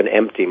as I have an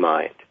empty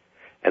mind.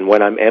 And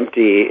when I'm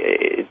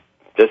empty,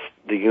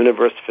 the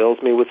universe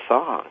fills me with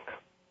song.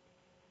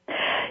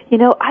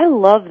 I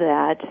love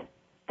that,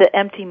 the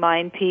empty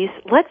mind piece.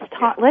 Let's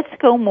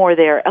go more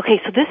there.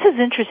 Okay, so this is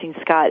interesting,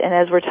 Scott, and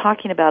as we're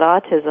talking about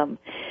autism,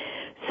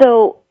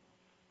 so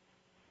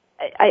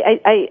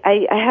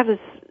I have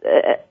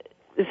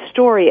this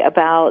story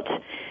about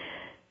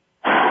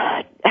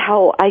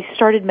how I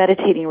started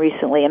meditating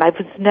recently, and I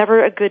was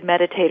never a good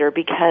meditator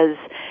because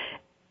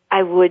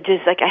I would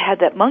just, I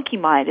had that monkey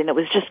mind, and it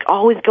was just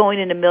always going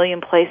in a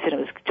million places, and it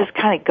was just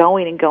kind of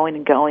going and going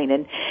and going,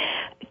 and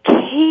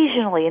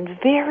occasionally, in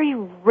very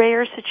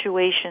rare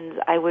situations,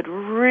 I would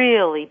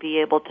really be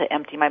able to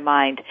empty my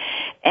mind,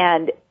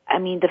 and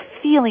the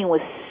feeling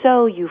was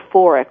so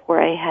euphoric where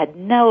I had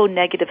no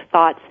negative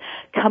thoughts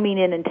coming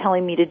in and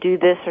telling me to do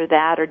this or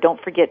that or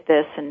don't forget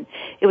this, and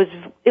it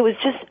was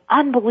just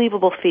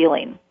unbelievable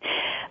feeling.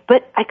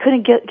 But I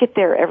couldn't get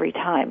there every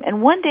time.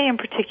 And one day in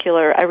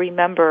particular, I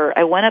remember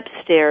I went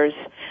upstairs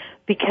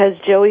because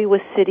Joey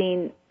was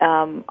sitting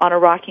on a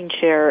rocking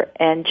chair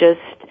and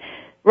just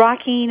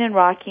rocking,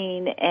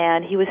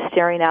 and he was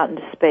staring out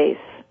into space.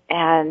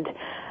 And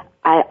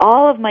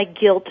all of my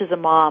guilt as a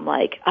mom,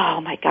 like, oh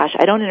my gosh,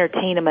 I don't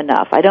entertain him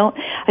enough. I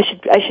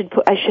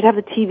should have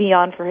the TV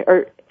on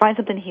or find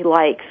something he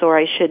likes, or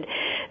I should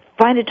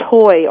find a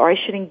toy, or I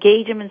should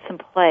engage him in some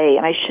play,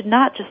 and I should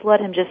not just let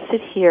him just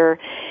sit here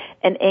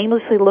and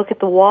aimlessly look at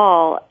the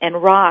wall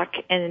and rock,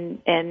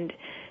 and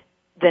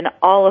then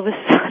all of a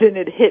sudden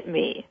it hit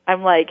me.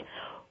 I'm like,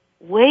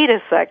 wait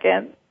a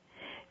second,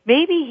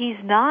 maybe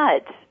he's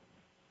not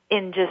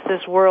in just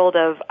this world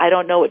of, I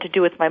don't know what to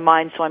do with my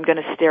mind, so I'm going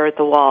to stare at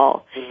the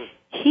wall. Mm-hmm.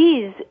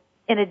 He's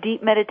in a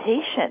deep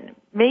meditation.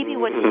 Maybe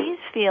what he's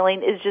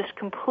feeling is just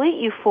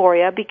complete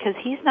euphoria because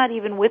he's not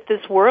even with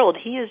this world.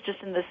 He is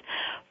just in this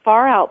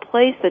far-out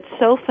place that's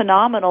so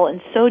phenomenal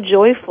and so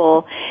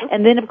joyful.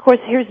 And then, of course,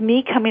 here's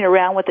me coming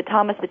around with the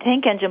Thomas the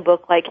Tank Engine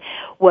book, like,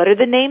 what are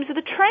the names of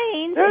the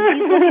trains? And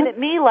he's looking at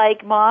me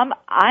like, Mom,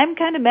 I'm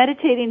kind of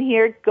meditating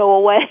here. Go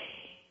away.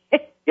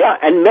 Yeah,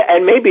 and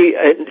maybe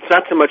it's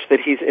not so much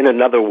that he's in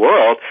another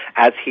world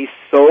as he's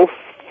so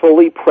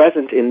fully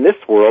present in this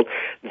world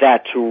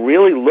that to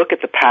really look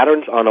at the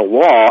patterns on a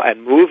wall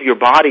and move your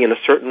body in a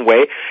certain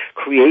way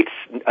creates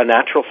a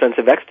natural sense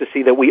of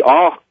ecstasy that we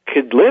all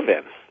could live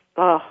in.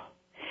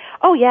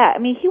 Oh yeah.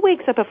 He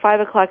wakes up at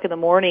 5 o'clock in the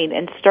morning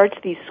and starts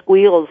these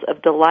squeals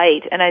of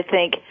delight, and I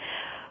think,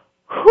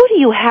 who do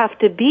you have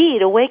to be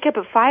to wake up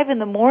at 5 in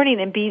the morning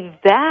and be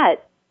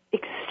that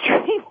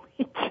extremely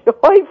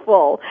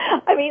joyful?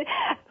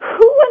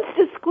 Who wants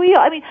to squeal?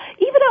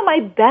 Even on my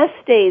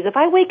best days, if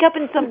I wake up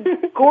in some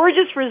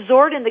gorgeous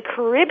resort in the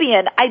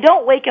Caribbean, I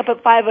don't wake up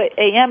at 5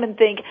 a.m. and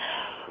think,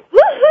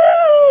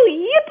 woohoo,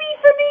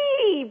 yippee for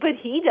me, but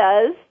he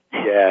does.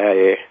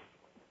 Yeah.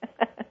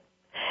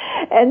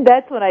 And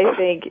that's when I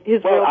think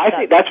his well,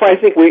 that's why I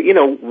think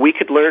we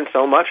could learn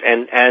so much,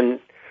 and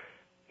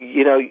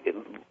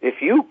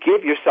if you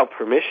give yourself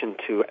permission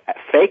to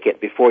fake it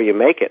before you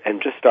make it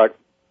and just start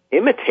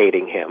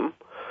imitating him,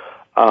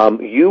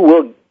 you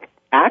will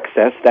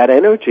access that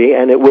energy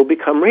and it will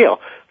become real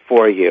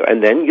for you.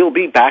 And then you'll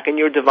be back in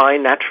your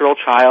divine natural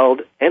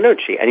child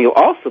energy, and you'll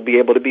also be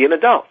able to be an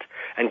adult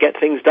and get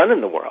things done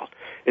in the world.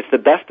 It's the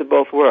best of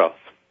both worlds.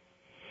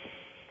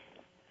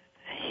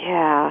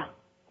 Yeah.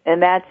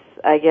 And that's,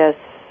 I guess,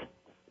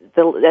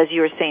 as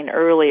you were saying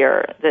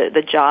earlier,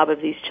 the job of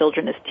these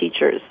children as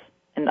teachers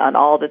and on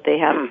all that they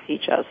have to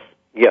teach us.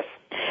 Yes.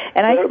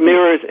 And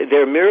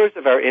they're mirrors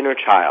of our inner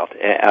child,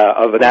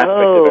 of an aspect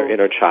of our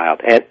inner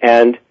child.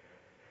 And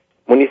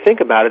when you think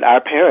about it, our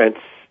parents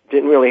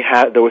didn't really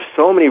have, there were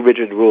so many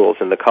rigid rules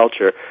in the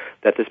culture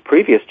that this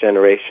previous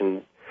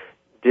generation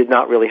did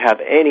not really have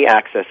any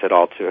access at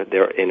all to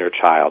their inner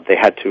child. They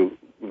had to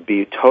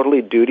be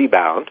totally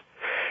duty-bound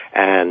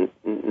and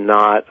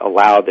not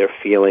allow their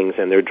feelings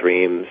and their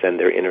dreams and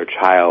their inner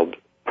child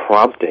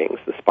promptings,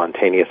 the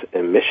spontaneous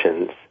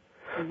emissions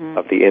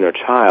of the inner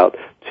child,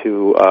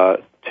 to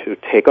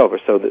take over.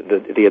 So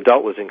the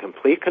adult was in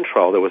complete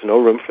control. There was no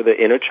room for the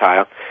inner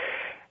child.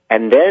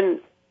 And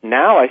then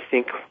now I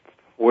think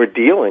we're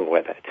dealing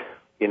with it.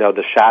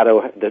 The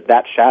shadow,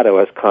 that shadow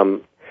has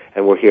come,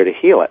 and we're here to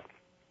heal it.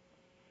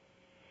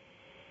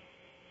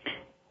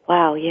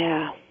 Wow,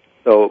 yeah.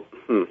 So,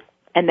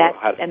 and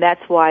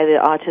that's why the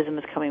autism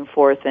is coming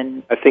forth,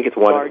 and I think it's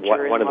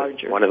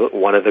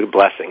one of the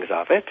blessings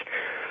of it.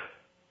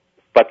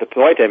 But the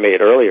point I made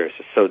earlier is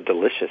just so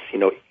delicious.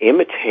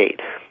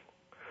 Imitate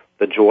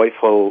the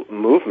joyful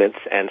movements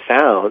and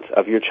sounds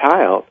of your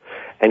child,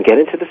 and get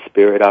into the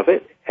spirit of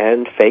it,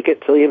 and fake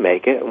it till you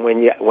make it. And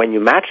when you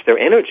match their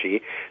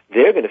energy,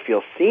 they're going to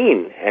feel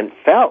seen and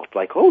felt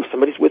like, oh,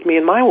 somebody's with me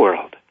in my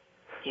world.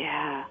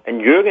 Yeah.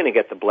 And you're going to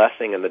get the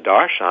blessing and the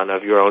darshan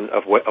of your own,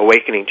 of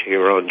awakening to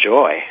your own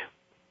joy.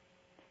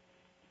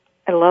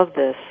 I love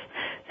this.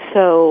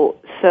 So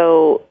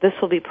this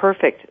will be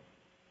perfect.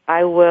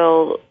 I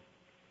will.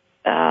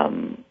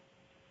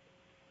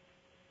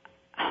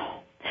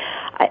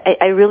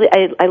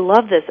 I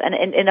love this,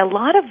 and a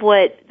lot of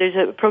what, there's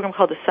a program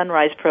called the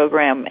Sunrise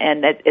Program,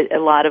 and a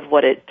lot of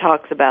what it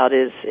talks about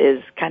is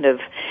kind of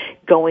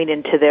going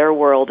into their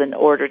world in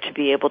order to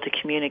be able to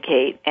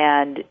communicate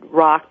and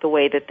rock the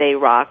way that they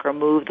rock or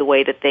move the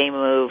way that they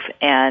move,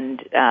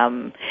 and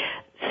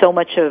so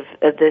much of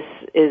this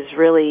is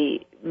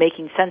really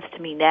making sense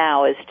to me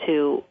now as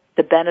to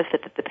the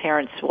benefit that the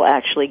parents will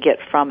actually get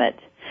from it.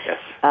 Yes.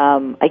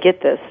 I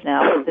get this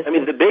now.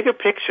 The bigger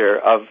picture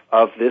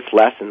of this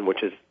lesson,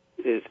 which is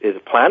a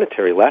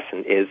planetary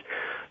lesson, is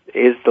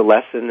the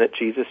lesson that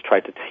Jesus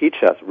tried to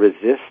teach us: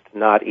 resist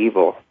not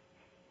evil.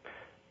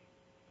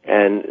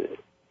 And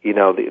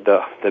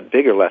the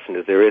bigger lesson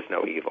is there is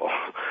no evil.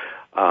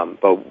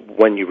 But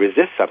when you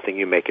resist something,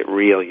 you make it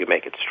real, you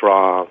make it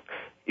strong,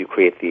 you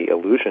create the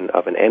illusion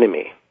of an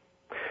enemy.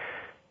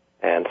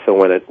 And so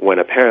when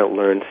a parent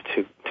learns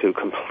to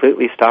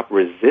completely stop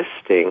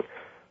resisting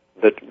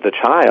the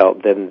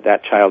child, then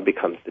that child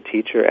becomes the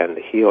teacher and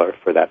the healer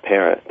for that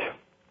parent.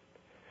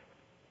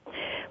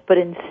 But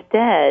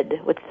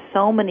instead, what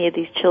so many of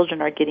these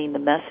children are getting the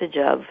message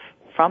of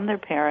from their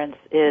parents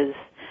is,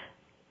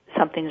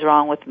 something's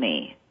wrong with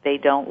me. They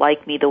don't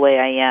like me the way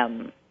I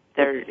am.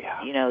 They're,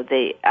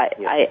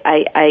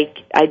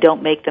 I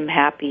don't make them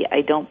happy.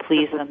 I don't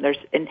please them.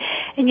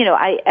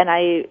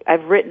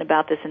 I've written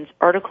about this in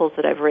articles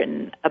that I've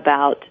written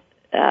about.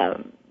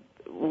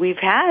 We've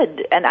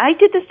had, and I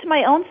did this to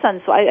my own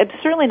son, so I'm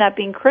certainly not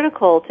being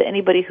critical to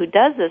anybody who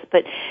does this,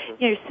 but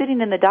you're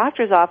sitting in the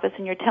doctor's office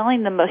and you're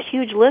telling them a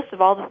huge list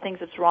of all the things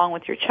that's wrong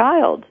with your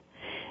child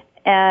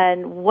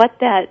and what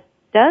that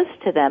does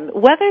to them,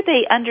 whether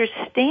they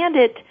understand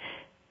it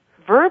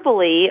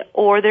verbally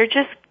or they're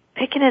just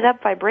picking it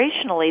up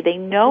vibrationally. They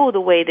know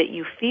the way that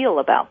you feel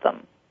about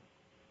them.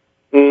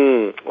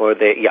 Or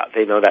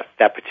they know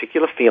that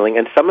particular feeling,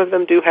 and some of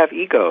them do have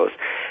egos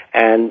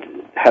and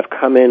have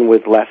come in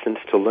with lessons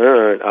to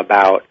learn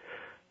about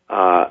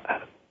other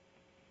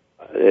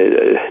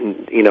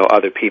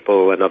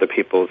people and other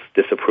people's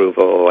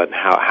disapproval, and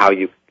how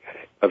you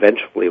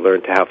eventually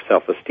learn to have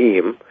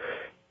self-esteem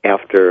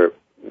after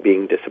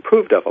being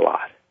disapproved of a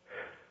lot.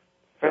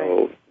 Right.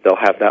 So they'll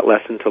have that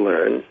lesson to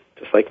learn,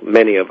 just like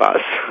many of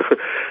us.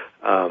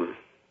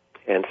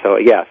 And so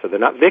they're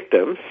not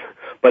victims.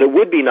 But it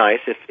would be nice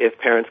if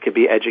parents could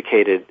be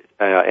educated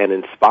and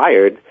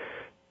inspired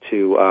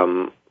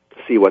to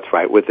see what's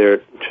right with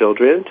their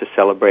children, to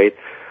celebrate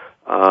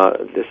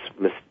this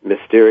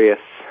mysterious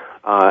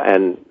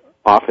and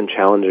often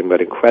challenging but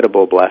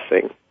incredible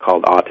blessing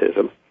called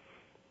autism.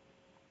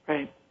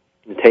 Right.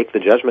 And take the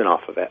judgment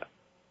off of it.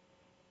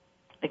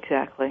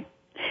 Exactly.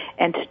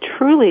 And to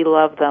truly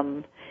love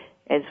them,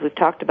 as we've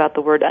talked about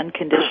the word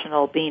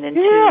unconditional being in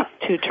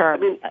two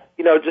terms.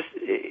 Just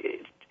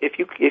if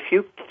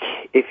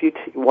you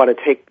want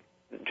to take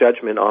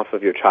judgment off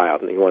of your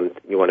child, and you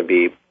want to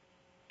be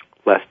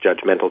less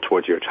judgmental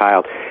towards your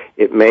child,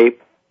 it may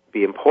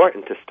be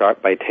important to start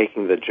by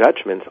taking the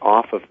judgments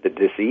off of the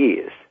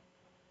disease.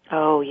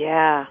 Oh,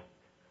 yeah.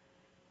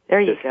 There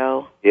you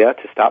go. Yeah,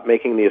 to stop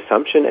making the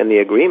assumption and the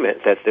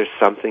agreement that there's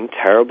something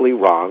terribly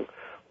wrong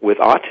with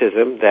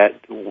autism that,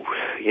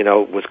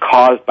 was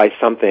caused by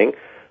something,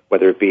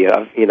 whether it be,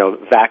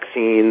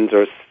 vaccines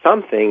or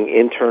something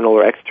internal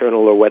or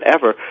external or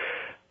whatever,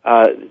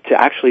 to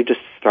actually just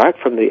start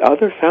from the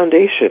other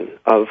foundation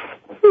of,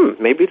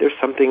 maybe there's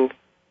something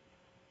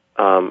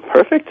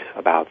perfect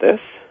about this.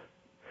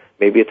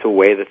 Maybe it's a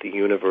way that the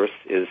universe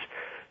is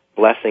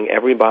blessing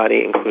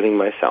everybody, including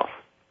myself.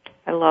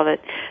 I love it.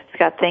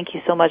 Scott, thank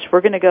you so much.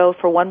 We're going to go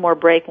for one more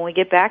break. When we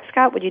get back,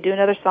 Scott, would you do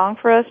another song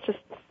for us? Just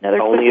another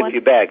quick one? Only if you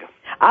beg.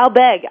 I'll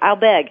beg.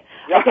 Okay,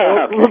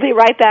 we'll be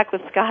right back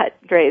with Scott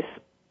Grace.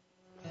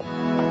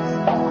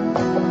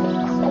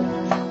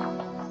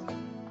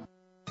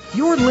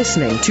 You're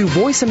listening to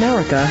Voice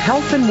America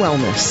Health and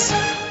Wellness.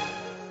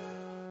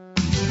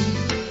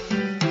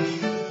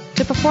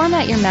 To perform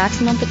at your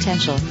maximum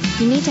potential,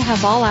 you need to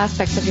have all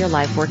aspects of your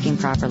life working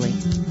properly.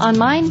 On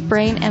Mind,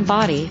 Brain, and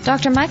Body,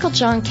 Dr. Michael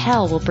John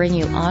Kell will bring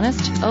you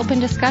honest, open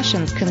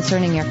discussions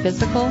concerning your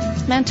physical,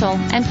 mental,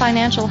 and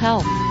financial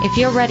health. If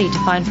you're ready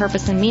to find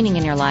purpose and meaning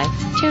in your life,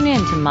 tune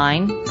in to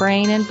Mind,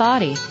 Brain, and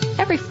Body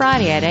every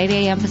Friday at 8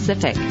 a.m.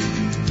 Pacific.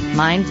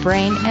 Mind,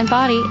 Brain, and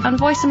Body on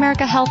Voice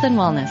America Health and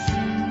Wellness.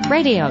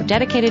 Radio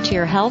dedicated to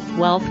your health,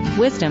 wealth,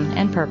 wisdom,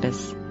 and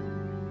purpose.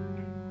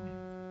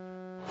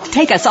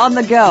 Take us on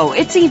the go.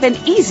 It's even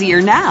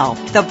easier now.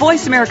 The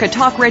Voice America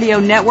Talk Radio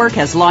Network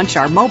has launched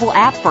our mobile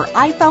app for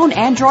iPhone,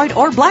 Android,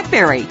 or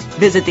BlackBerry.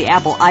 Visit the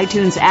Apple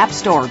iTunes App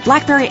Store,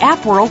 BlackBerry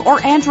App World,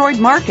 or Android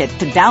Market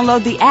to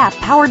download the app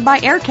powered by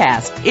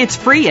Aircast. It's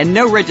free and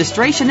no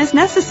registration is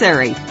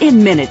necessary.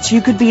 In minutes,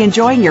 you could be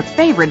enjoying your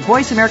favorite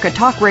Voice America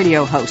Talk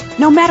Radio host,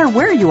 no matter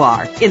where you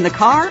are, in the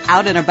car,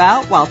 out and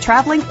about, while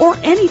traveling, or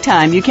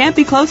anytime you can't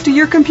be close to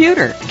your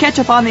computer. Catch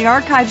up on the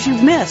archives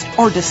you've missed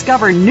or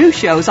discover new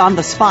shows on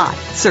the spot.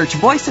 Search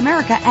Voice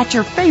America at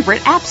your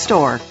favorite app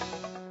store.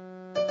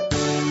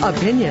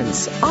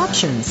 Opinions,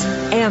 options,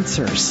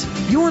 answers.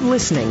 You're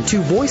listening to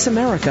Voice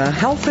America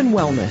Health and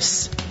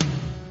Wellness.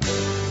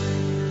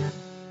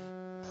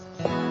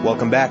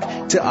 Welcome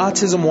back to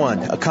Autism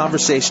One, a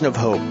conversation of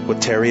hope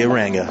with Terry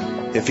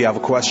Aranga. If you have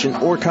a question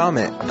or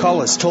comment,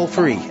 call us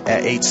toll-free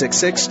at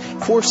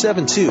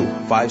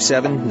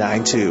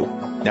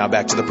 866-472-5792. Now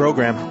back to the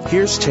program.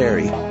 Here's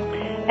Terry.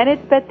 And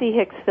it's Betsy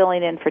Hicks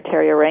filling in for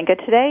Terry Aranga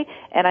today,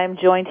 and I'm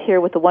joined here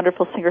with the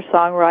wonderful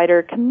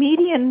singer-songwriter,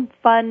 comedian,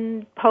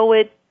 fun,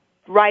 poet,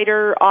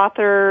 writer,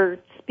 author,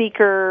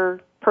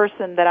 speaker,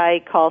 person that I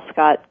call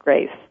Scott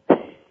Grace.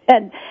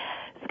 And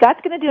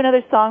Scott's going to do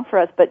another song for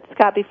us, but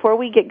Scott, before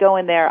we get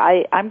going there,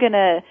 I'm going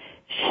to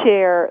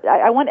share,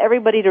 I want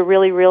everybody to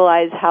really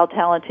realize how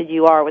talented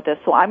you are with this,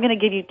 so I'm going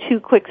to give you 2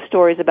 quick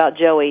stories about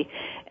Joey,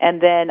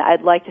 and then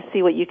I'd like to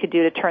see what you could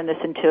do to turn this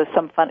into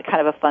some fun,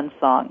 kind of a fun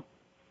song.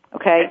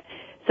 Okay,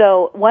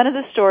 so one of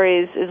the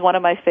stories is one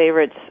of my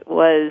favorites.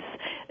 Was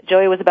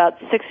Joey was about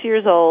 6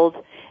 years old,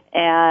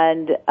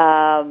 and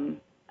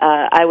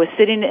I was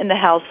sitting in the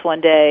house one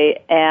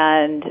day,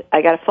 and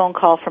I got a phone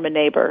call from a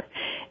neighbor,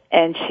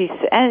 and she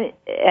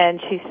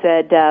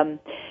said,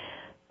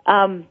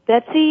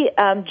 Betsy,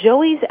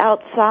 Joey's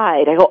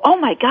outside. I go, oh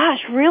my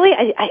gosh, really?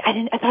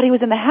 I thought he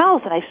was in the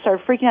house, and I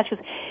started freaking out. She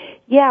goes,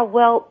 yeah,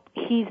 well,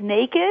 he's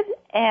naked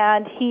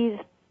and he's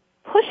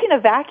pushing a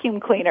vacuum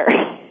cleaner.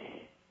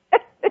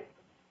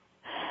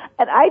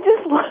 And I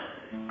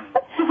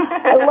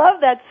love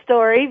that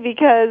story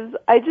because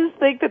I just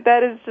think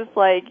that is just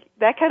like,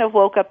 that kind of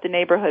woke up the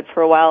neighborhood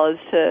for a while as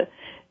to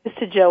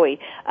Joey.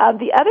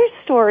 The other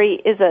story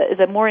is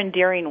a more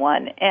endearing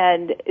one,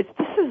 and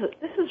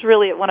this is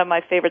really one of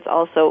my favorites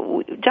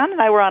also. John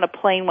and I were on a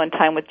plane one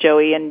time with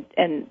Joey and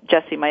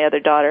Jessie, my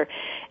other daughter,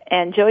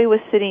 and Joey was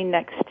sitting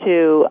next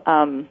to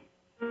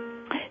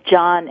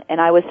John, and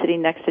I was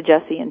sitting next to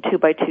Jessie in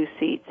 2x2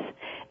 seats.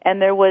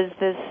 And there was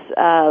this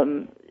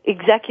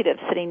executive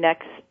sitting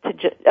next to,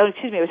 it was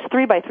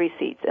 3x3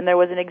 seats, and there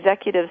was an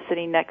executive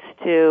sitting next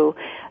to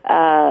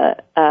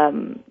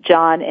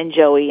John and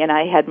Joey, and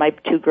I had my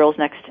 2 girls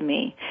next to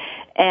me.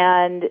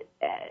 And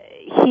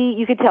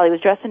you could tell he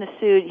was dressed in a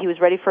suit, he was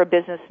ready for a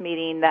business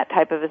meeting, that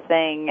type of a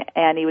thing,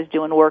 and he was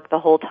doing work the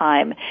whole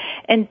time.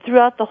 And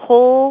throughout the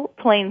whole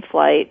plane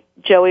flight,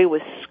 Joey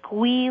was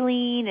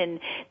squealing and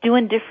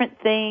doing different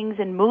things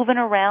and moving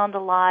around a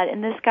lot.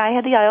 And this guy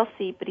had the aisle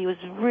seat, but he was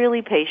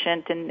really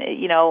patient, and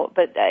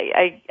but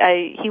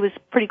he was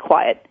pretty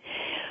quiet.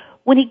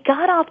 When he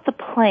got off the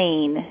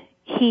plane,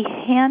 he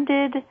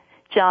handed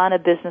John a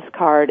business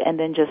card and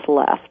then just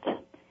left.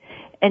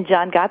 And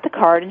John got the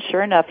card, and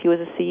sure enough, he was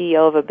a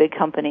CEO of a big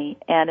company.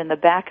 And in the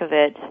back of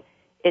it,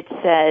 it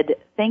said,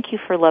 "Thank you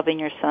for loving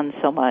your son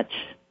so much."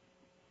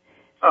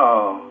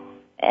 Oh.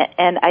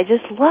 And I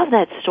just love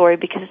that story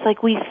because it's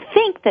like we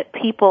think that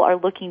people are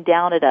looking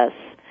down at us,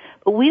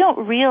 but we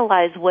don't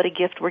realize what a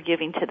gift we're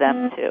giving to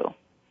them, too.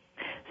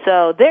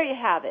 So there you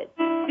have it.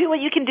 Do what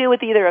you can do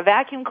with either a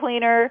vacuum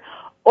cleaner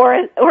or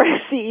a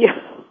CEO.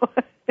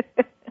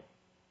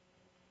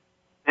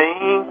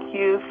 Thank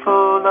you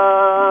for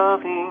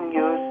loving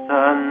your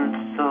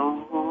son so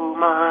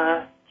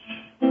much.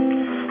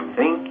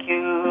 Thank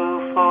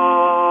you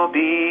for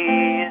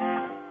being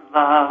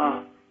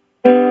loved.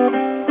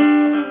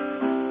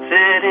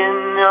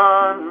 Sitting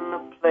on the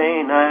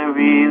plane, I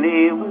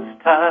really was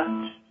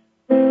touched.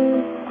 I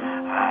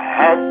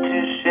had to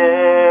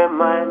share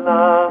my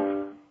love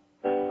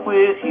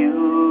with you.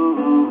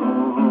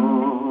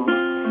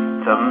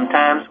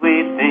 Sometimes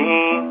we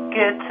think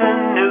it's a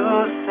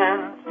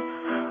nuisance,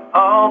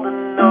 all the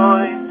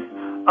noise,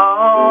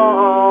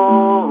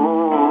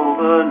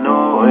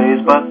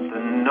 but the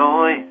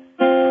noise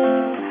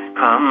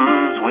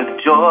comes with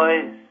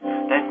joys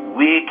that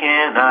we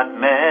cannot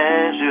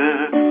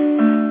measure.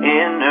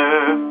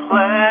 Inner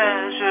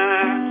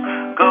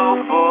pleasures,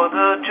 go for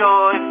the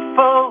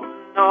joyful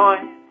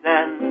noise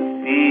and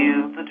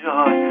feel the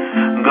joy.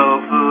 Go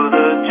for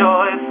the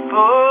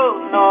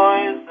joyful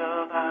noise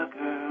of our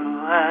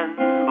girl and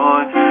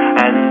boy,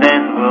 and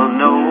then we'll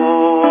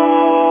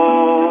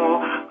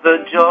know the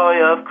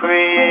joy of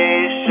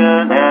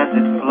creation as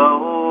it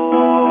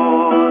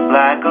flows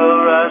like a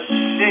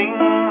rushing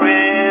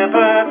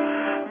river.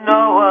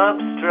 No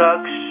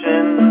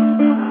obstructions,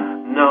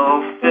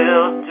 no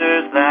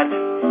filters that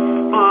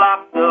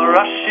block the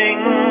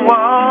rushing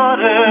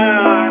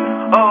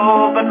water.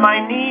 Oh, but my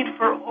need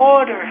for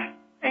order,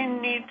 I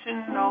need to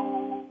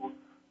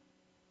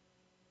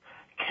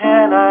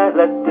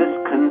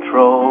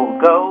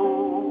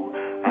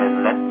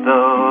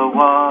the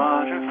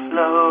water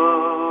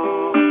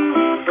flow.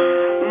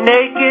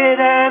 Naked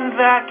and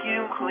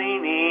vacuum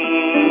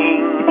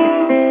cleaning,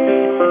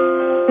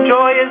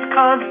 joy is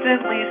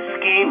constantly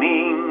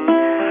scheming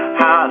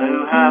how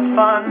to have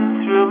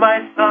fun through my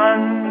son,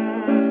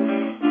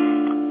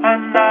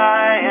 and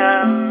I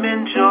am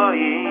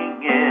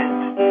enjoying it.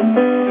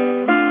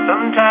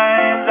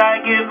 Sometimes I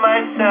give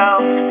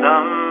myself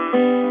some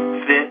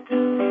fit,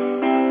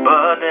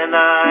 but then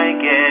I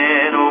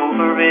get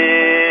over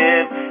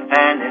it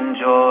and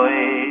enjoy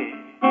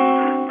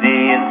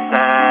the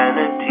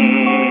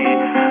insanity,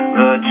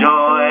 the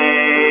joy,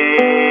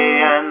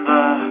 and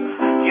the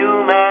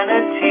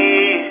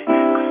humanity,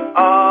 'cause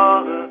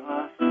all of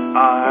us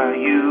are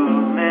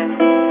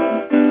human.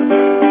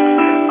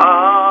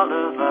 All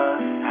of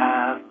us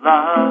have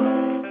love.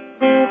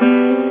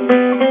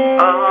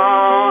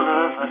 All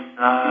of us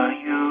are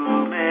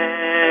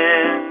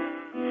human.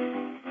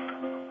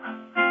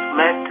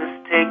 Let us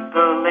take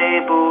the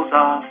labels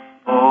off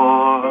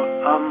for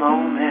a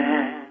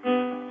moment,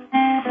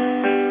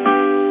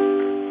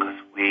 'cause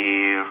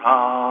we're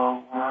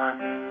all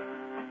one.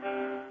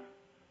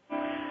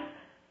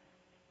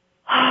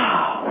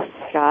 Oh,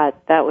 Scott,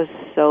 that was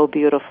so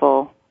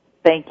beautiful.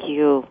 Thank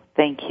you.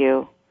 Thank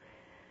you.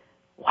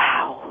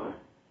 Wow.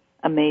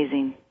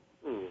 Amazing.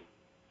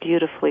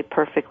 Beautifully,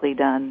 perfectly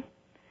done.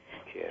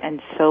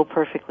 And so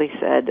perfectly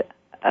said.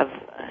 As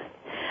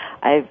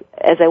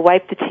I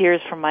wipe the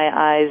tears from my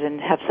eyes and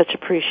have such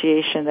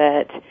appreciation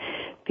that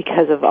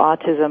because of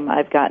autism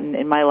I've gotten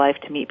in my life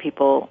to meet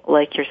people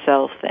like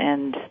yourself,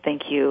 and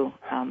thank you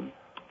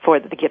for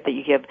the gift that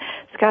you give.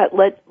 Scott,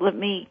 let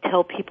me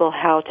tell people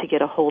how to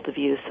get a hold of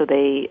you so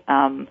they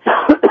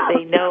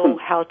know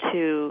how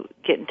to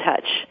get in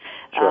touch.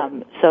 Sure.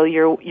 So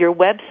your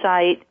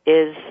website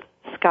is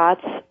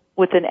Scott's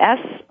with an S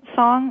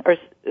song, or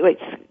wait,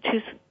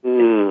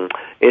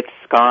 it's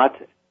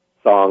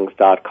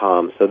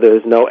scottsongs.com. So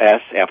there's no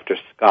S after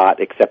Scott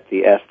except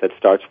the S that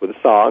starts with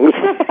songs.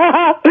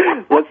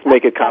 Let's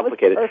make it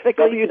complicated.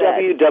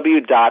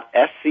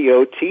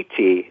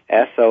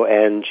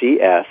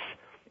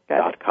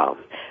 www.scottsongs.com.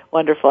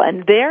 Wonderful.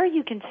 And there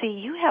you can see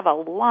you have a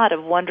lot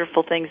of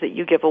wonderful things that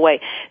you give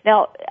away.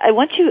 Now, I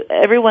want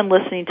everyone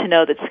listening to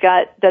know that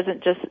Scott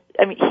doesn't just,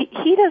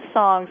 he does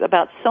songs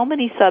about so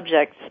many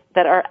subjects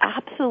that are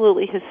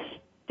absolutely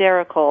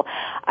hysterical.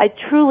 I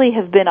truly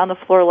have been on the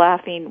floor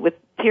laughing with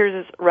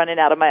tears running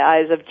out of my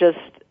eyes of just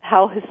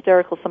how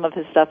hysterical some of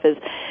his stuff is.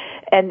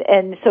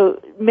 And so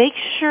make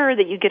sure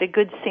that you get a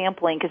good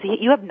sampling, because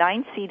you have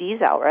 9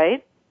 CDs out,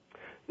 right?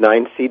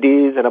 9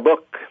 CDs and a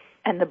book.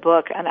 And the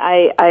book, and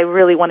I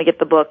really want to get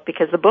the book,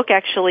 because the book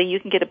actually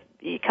you can get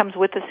it comes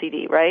with the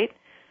CD, right?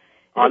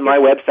 On my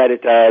website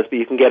it does, but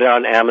you can get it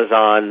on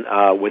Amazon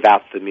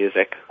without the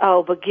music.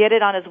 Oh, but get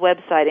it on his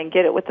website and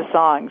get it with the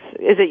songs.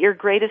 Is it your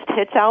greatest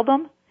hits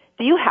album?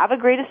 Do you have a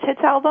greatest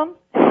hits album?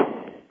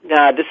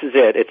 Nah, this is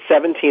it. It's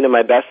 17 of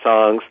my best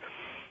songs.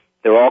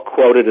 They're all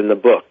quoted in the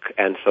book,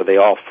 and so they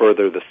all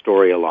further the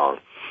story along.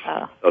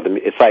 Oh. So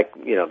it's like,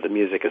 the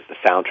music is the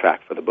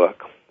soundtrack for the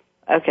book.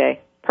 Okay.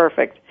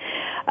 Perfect.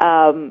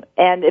 And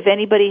if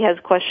anybody has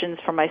questions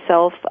for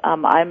myself,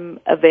 I'm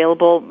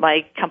available.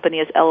 My company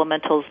is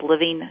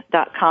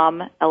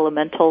elementalsliving.com.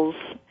 Elementals.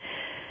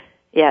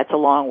 Yeah, it's a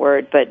long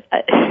word, but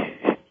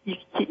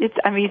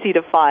I'm easy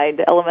to find.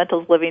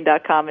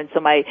 Elementalsliving.com. And so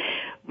my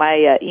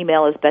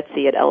email is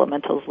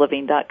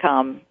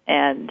Betsy@elementalsliving.com.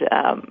 And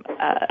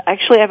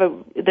actually,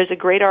 there's a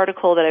great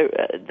article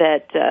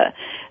that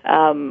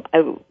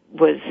I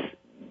was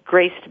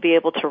graced to be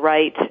able to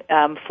write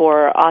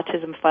for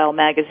Autism File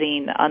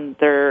magazine on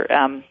their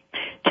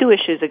 2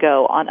 issues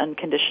ago on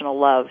unconditional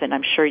love, and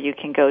I'm sure you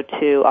can go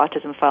to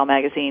Autism File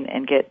magazine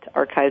and get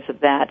archives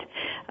of that.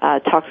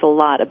 Talks a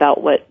lot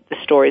about what the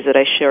stories that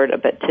I shared a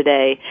bit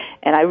today,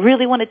 and I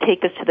really want to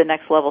take this to the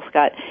next level,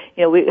 Scott.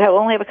 We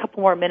only have a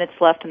couple more minutes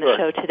left in the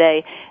show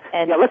today,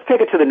 and let's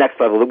take it to the next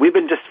level. We've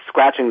been just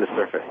scratching the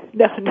surface.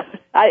 No,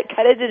 I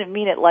kind of didn't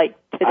mean it like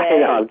today. I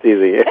know, I'm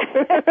teasing you.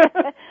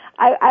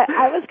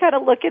 I was kind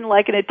of looking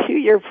like in a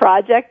 2-year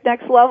project,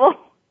 next level.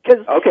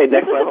 Okay,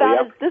 next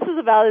level. This is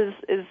about as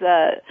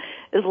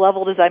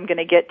leveled as I'm going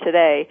to get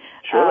today.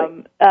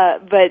 Surely.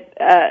 But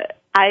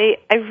I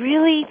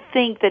really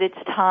think that it's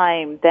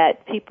time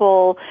that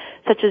people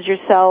such as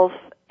yourself,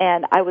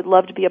 and I would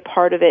love to be a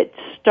part of it,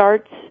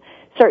 start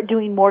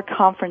doing more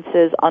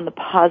conferences on the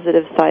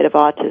positive side of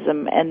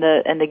autism and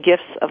the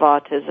gifts of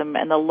autism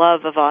and the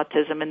love of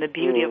autism and the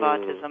beauty of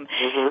autism,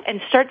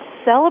 and start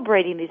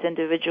celebrating these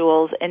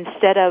individuals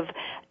instead of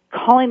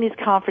calling these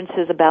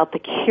conferences about the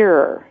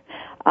cure.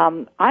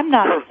 I'm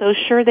not so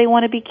sure they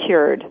want to be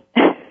cured.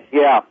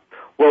 Yeah.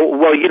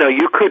 Well,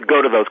 you could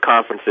go to those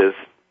conferences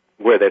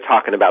where they're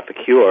talking about the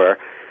cure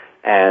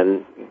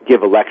and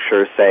give a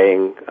lecture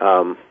saying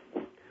the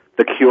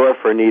cure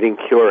for needing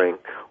curing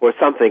or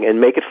something, and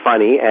make it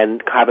funny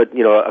and have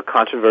a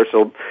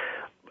controversial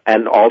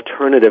and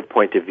alternative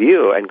point of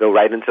view, and go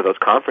right into those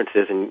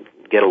conferences and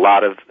get a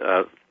lot of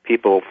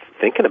people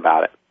thinking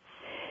about it.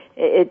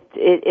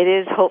 it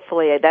is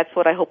hopefully, that's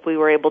what I hope we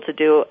were able to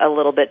do a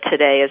little bit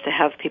today, is to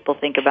have people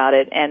think about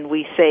it. And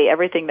we say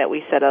everything that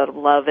we said out of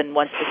love. And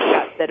once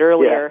Scott said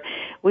earlier,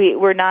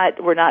 we're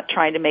not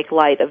trying to make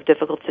light of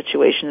difficult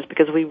situations,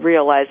 because we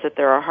realize that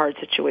there are hard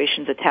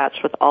situations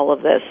attached with all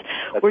of this.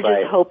 That's we're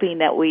right. just hoping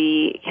that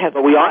we have.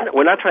 But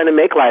we're not trying to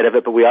make light of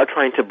it, but we are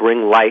trying to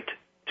bring light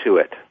to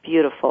it.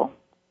 Beautiful.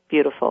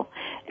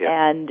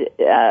 Yeah. And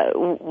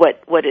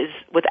what is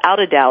without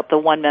a doubt the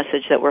one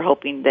message that we're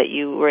hoping that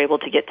you were able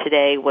to get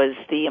today was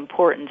the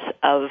importance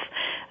of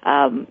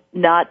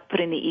not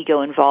putting the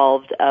ego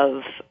involved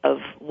of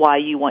why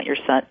you want your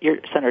son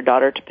or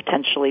daughter to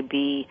potentially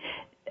be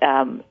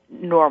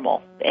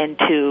normal, and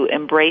to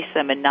embrace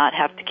them and not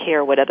have to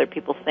care what other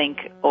people think,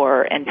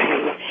 and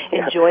to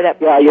enjoy that.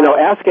 Yeah,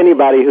 ask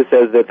anybody who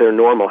says that they're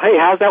normal. Hey,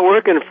 how's that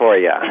working for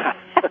you?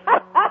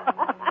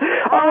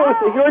 Oh,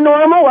 so you're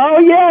normal? Oh,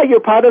 yeah,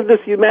 you're part of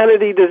this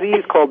humanity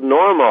disease called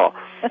normal.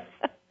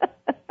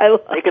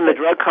 Making the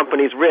drug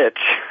companies rich.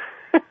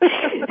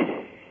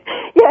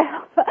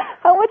 Yeah,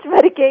 how much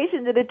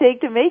medication did it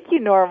take to make you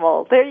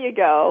normal? There you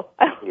go.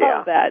 I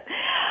love that.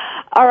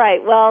 All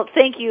right, well,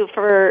 thank you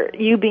for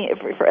you being,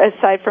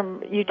 aside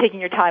from you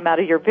taking your time out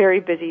of your very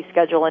busy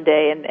schedule and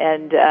day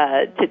and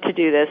to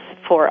do this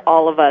for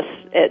all of us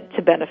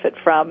to benefit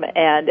from,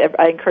 and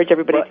I encourage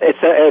everybody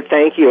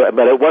thank you,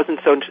 but it wasn't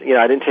so,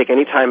 I didn't take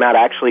any time out.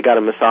 I actually got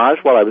a massage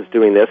while I was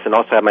doing this, and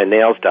also had my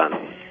nails done.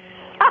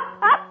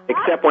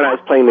 Except when I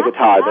was playing the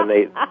guitar, then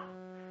they...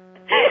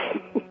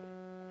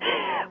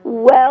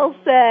 Well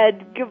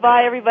said.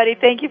 Goodbye, everybody.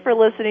 Thank you for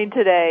listening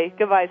today.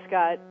 Goodbye,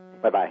 Scott.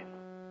 Bye-bye.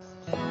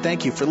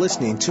 Thank you for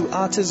listening to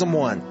Autism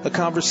One, a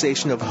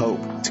conversation of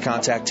hope. To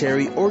contact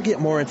Terry or get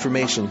more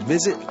information,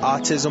 visit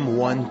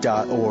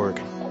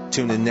autism1.org.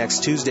 Tune in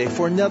next Tuesday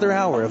for another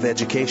hour of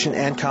education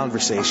and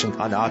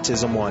conversation on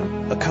Autism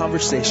One, a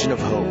conversation of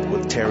hope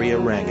with Terry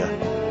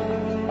Aranga.